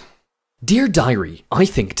can't. Dear Diary, I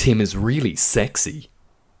think Tim is really sexy.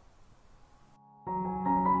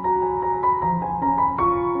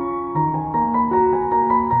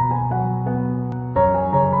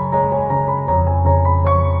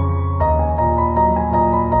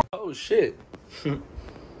 Oh shit.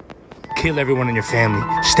 Kill everyone in your family.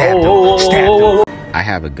 Stab them. Stab them. I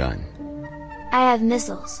have a gun. I have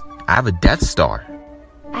missiles. I have a Death Star.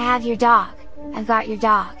 I have your dog. I've got your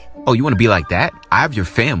dog. Oh, you want to be like that? I have your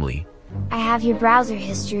family. I have your browser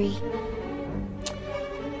history.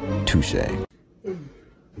 Touche.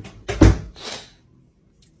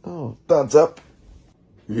 Oh, thumbs up.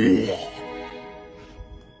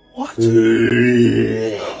 What?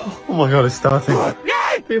 Oh my god, it's starting.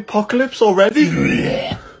 The apocalypse already?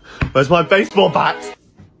 Where's my baseball bat?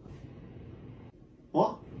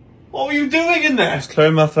 What were you doing in there? Just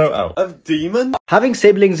clearing my throat out. A demon? Having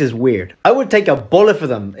siblings is weird. I would take a bullet for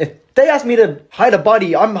them. If they ask me to hide a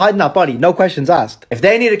body, I'm hiding that body. No questions asked. If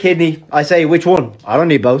they need a kidney, I say, which one? I don't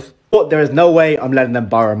need both. But there is no way I'm letting them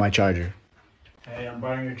borrow my charger. Hey, I'm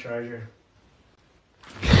borrowing your charger.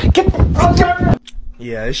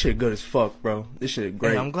 Yeah, this shit good as fuck, bro. This shit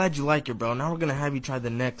great. Hey, I'm glad you like it, bro. Now we're gonna have you try the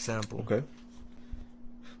next sample. Okay.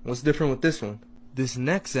 What's different with this one? This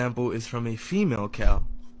next sample is from a female cow.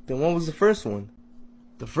 Then what was the first one?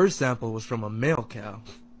 The first sample was from a male cow.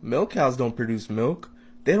 Male cows don't produce milk.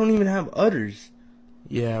 They don't even have udders.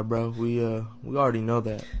 Yeah, bro. We already know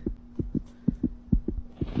that.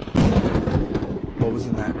 What was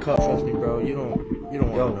in that cup? Trust me, bro. You don't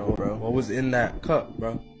want to know, bro. What was in that cup,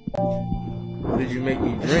 bro? What did you make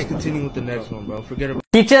me drink? Just continue with the next one, bro. Forget about.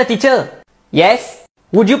 Teacher. Yes?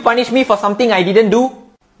 Would you punish me for something I didn't do?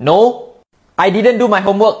 No. I didn't do my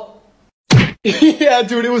homework. Yeah,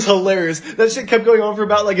 dude, it was hilarious. That shit kept going on for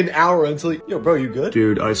about like an hour until, yo, bro, you good?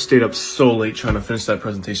 Dude, I stayed up so late trying to finish that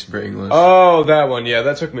presentation for English. Oh, that one, yeah,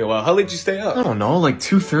 that took me a while. How late did you stay up? I don't know, like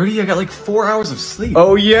 2:30? I got like 4 hours of sleep.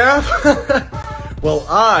 Oh, yeah? Well,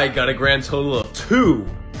 I got a grand total of 2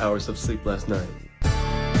 hours of sleep last night.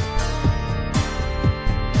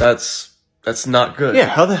 That's not good. Yeah,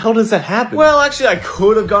 how the hell does that happen? Well, actually, I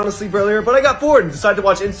could have gone to sleep earlier, but I got bored and decided to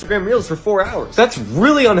watch Instagram Reels for 4 hours. That's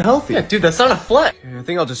really unhealthy. Yeah, dude, that's not a flex. I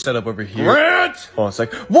think I'll just set up over here. What? Oh, it's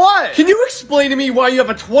like, what? Can you explain to me why you have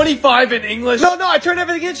a 25 in English? No, I turned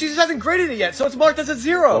everything in. She just hasn't graded it yet, so it's marked as a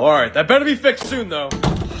 0. Oh, alright, that better be fixed soon, though.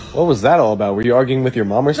 What was that all about? Were you arguing with your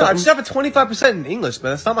mom or something? No, I just have a 25% in English,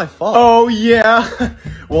 man. That's not my fault. Oh, yeah?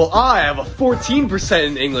 Well, I have a 14%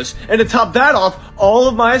 in English, and to top that off, all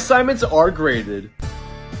of my assignments are graded.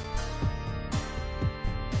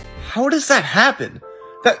 How does that happen?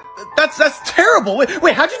 That's terrible.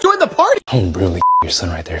 Wait, how'd you join the party? I'll brutally your son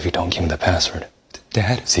right there if you don't give him the password.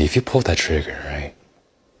 Dad, see, if you pull that trigger, right,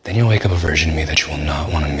 then you'll wake up a version of me that you will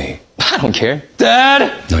not want to meet. I don't care.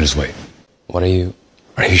 Dad! No, just wait.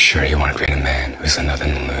 Are you sure you want to create a man who's got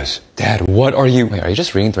nothing to lose? Dad, what are you... Wait, are you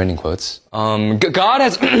just reading threatening quotes? God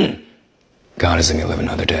has... God has let me live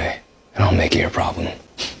another day, and I'll make it your problem.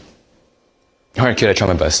 Alright, kid, I try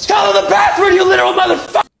my best. Tell him the password, you literal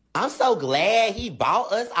motherfucker! I'm so glad he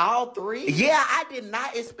bought us all three. Yeah, I did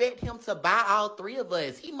not expect him to buy all three of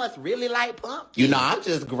us. He must really like pumpkins. You know, I'm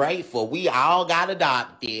just grateful. We all got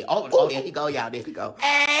adopted. Oh, there he go, y'all. There he go.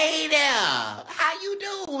 Hey there. How you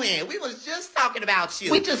doing? We was just talking about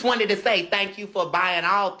you. We just wanted to say thank you for buying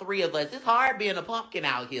all three of us. It's hard being a pumpkin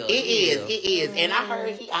out here. It is. And I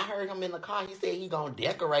heard him in the car. He said he gonna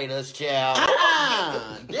decorate us, child.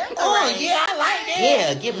 Decorate. Oh, yeah, I like that.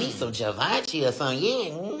 Yeah, give me some Givenchy or something.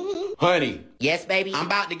 Yeah. Honey. Yes, baby? I'm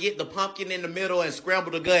about to get the pumpkin in the middle and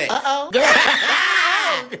scramble the guts. Uh-oh. Girl.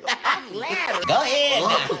 I'm glad. Go ahead.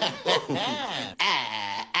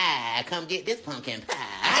 Come get this pumpkin pie.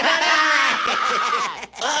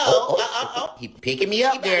 He picking me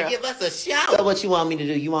up, girl. Give us a shot. So what you want me to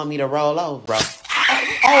do? You want me to roll over, bro?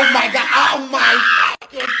 Oh, my God. Oh, my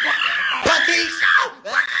God.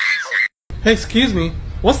 Hey, excuse me.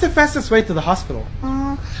 What's the fastest way to the hospital?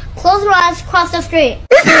 Close your eyes, cross the street.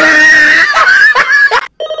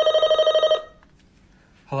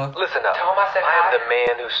 Hello? Listen up. Tell him I said I am the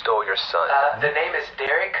man who stole your son. The name is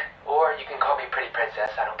Derek, or you can call me Pretty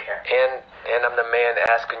Princess, I don't care. And I'm the man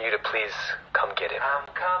asking you to please come get him. I'm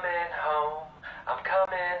coming home. I'm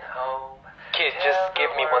coming home. Kid, just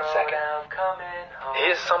give me 1 second. I'm coming home.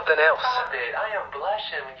 Here's something else. Stop it. I am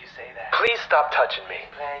blushing when you say that. Please stop touching me.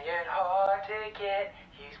 He's playing hard to get.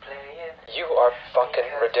 He's playing. You are fucking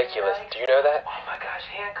ridiculous. Do you know that? Oh my gosh,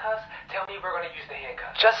 handcuffs? Tell me we're gonna use the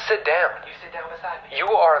handcuffs. Just sit down. You sit down beside me.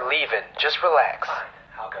 You are leaving. Just relax. Fine,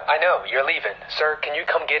 I'll go. I know, you're leaving. Sir, can you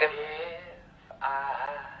come get him?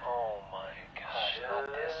 Oh my gosh,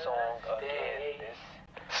 not this song again.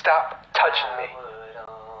 Stop touching me.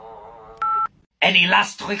 Any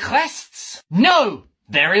last requests? No!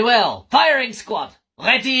 Very well. Firing squad.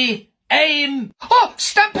 Ready, aim. Oh,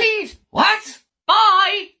 stampede! What?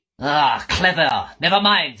 Bye! Ah, clever. Never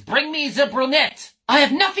mind. Bring me the brunette. I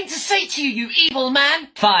have nothing to say to you, you evil man.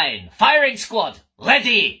 Fine. Firing squad.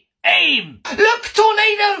 Ready, aim. Look,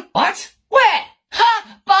 tornado! What? Where?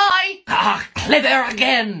 Ha! Bye! Ah, clever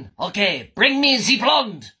again. Okay, bring me the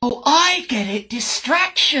blonde. Oh, I get it.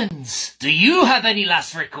 Distractions. Do you have any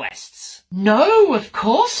last requests? No, of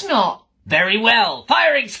course not. Very well.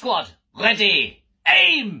 Firing squad. Ready.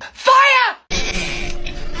 Aim. Fire!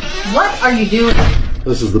 What are you doing?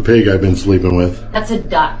 This is the pig I've been sleeping with. That's a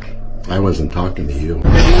duck. I wasn't talking to you.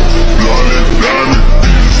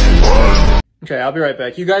 Okay, I'll be right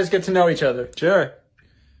back. You guys get to know each other. Sure.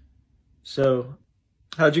 So,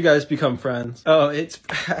 how'd you guys become friends? Oh, it's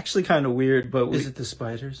actually kind of weird, but is it the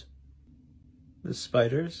spiders? The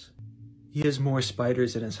spiders? He has more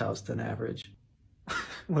spiders in his house than average.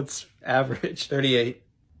 What's average? 38.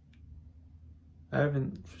 I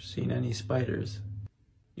haven't seen any spiders.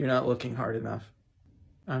 You're not looking hard enough.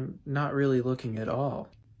 I'm not really looking at all.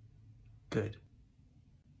 Good.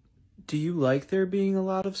 Do you like there being a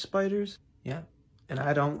lot of spiders? Yeah. And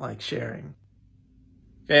I don't like sharing.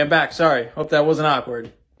 Okay, I'm back. Sorry. Hope that wasn't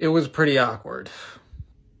awkward. It was pretty awkward.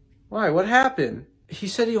 Why? What happened? He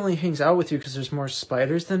said he only hangs out with you because there's more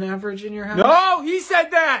spiders than average in your house? No, he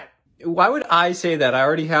said that! Why would I say that? I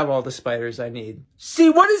already have all the spiders I need. See,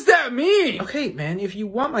 what does that mean? Okay, man, if you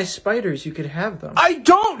want my spiders, you could have them. I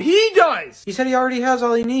don't! He does! He said he already has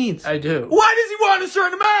all he needs. I do. Why does he want a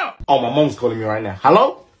certain amount? Oh, my mom's calling me right now.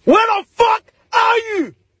 Hello? Where the fuck are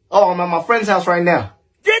you? Oh, I'm at my friend's house right now.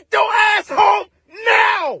 Get your ass home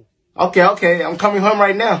now! Okay, I'm coming home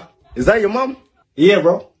right now. Is that your mom? Yeah,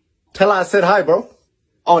 bro. Tell her I said hi, bro.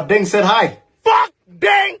 Oh, Ding said hi. Fuck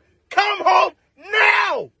Ding! Come home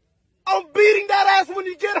now! I'm beating that ass when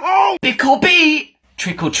you get home! Bickleby!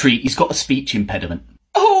 Trick or treat, he's got a speech impediment.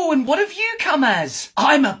 Oh, and what have you come as?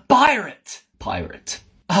 I'm a pirate. Pirate.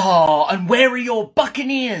 Oh, and where are your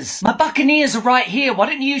buccaneers? My buccaneers are right here. Why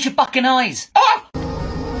don't you use your bucking eyes? Oh!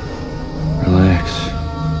 Relax.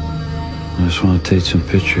 I just want to take some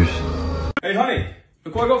pictures. Hey, honey,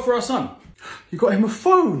 look what I got for our son. You got him a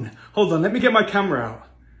phone. Hold on, let me get my camera out.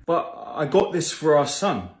 But I got this for our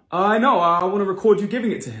son. I know, I want to record you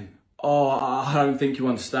giving it to him. Oh, I don't think you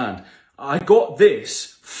understand. I got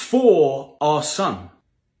this for our son.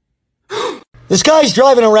 This guy's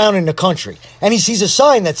driving around in the country, and he sees a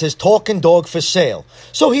sign that says talking dog for sale.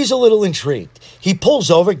 So he's a little intrigued. He pulls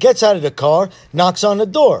over, gets out of the car, knocks on the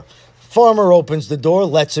door. Farmer opens the door,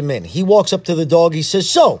 lets him in. He walks up to the dog, he says,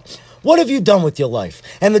 "So, what have you done with your life?"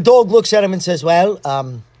 And the dog looks at him and says, "Well,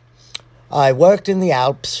 I worked in the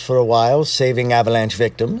Alps for a while, saving avalanche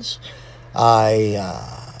victims. I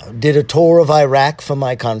did a tour of Iraq for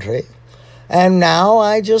my country. And now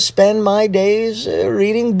I just spend my days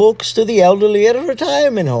reading books to the elderly at a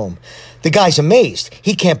retirement home. The guy's amazed.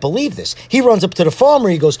 He can't believe this. He runs up to the farmer.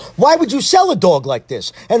 He goes, "Why would you sell a dog like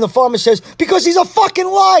this?" And the farmer says, "Because he's a fucking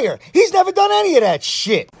liar. He's never done any of that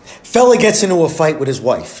shit." Fella gets into a fight with his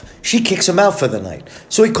wife. She kicks him out for the night.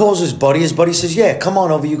 So he calls his buddy. His buddy says, "Yeah, come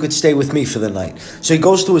on over. You could stay with me for the night." So he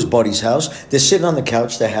goes to his buddy's house. They're sitting on the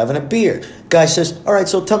couch. They're having a beer. Guy says, "All right,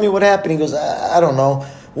 so tell me what happened." He goes, I don't know.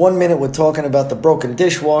 One minute we're talking about the broken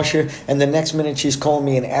dishwasher, and the next minute she's calling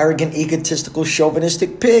me an arrogant, egotistical,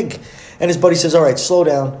 chauvinistic pig. And his buddy says, "All right, slow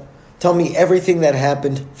down. Tell me everything that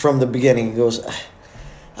happened from the beginning." He goes,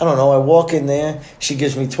 "I don't know. I walk in there. She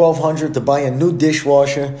gives me $1,200 to buy a new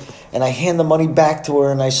dishwasher, and I hand the money back to her,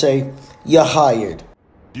 and I say, 'You're hired.'"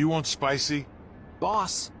 Do you want spicy?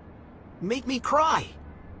 Boss, make me cry.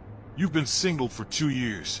 You've been single for 2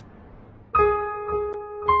 years.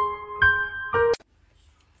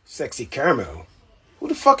 Sexy caramel. Who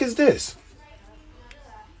the fuck is this?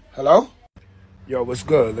 Hello? Yo, what's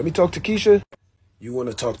good? Let me talk to Keisha. You want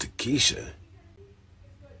to talk to Keisha?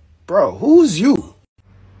 Bro, who's you?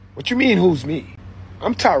 What you mean, who's me?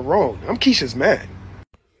 I'm Tyrone. I'm Keisha's man.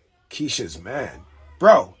 Keisha's man?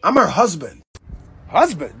 Bro, I'm her husband.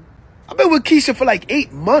 Husband? I've been with Keisha for like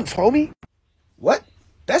 8 months, homie. What?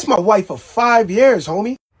 That's my wife for 5 years,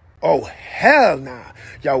 homie. Oh, hell nah.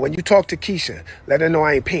 Yo, when you talk to Keisha, let her know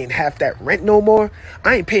I ain't paying half that rent no more.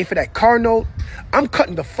 I ain't paying for that car note. I'm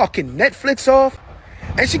cutting the fucking Netflix off.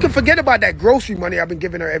 And she can forget about that grocery money I've been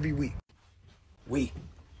giving her every week. Wait,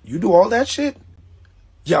 you do all that shit?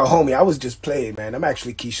 Yo, homie, I was just playing, man. I'm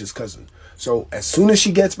actually Keisha's cousin. So as soon as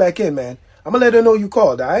she gets back in, man, I'm gonna let her know you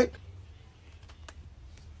called, all right?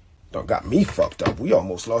 Don't got me fucked up. We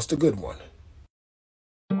almost lost a good one.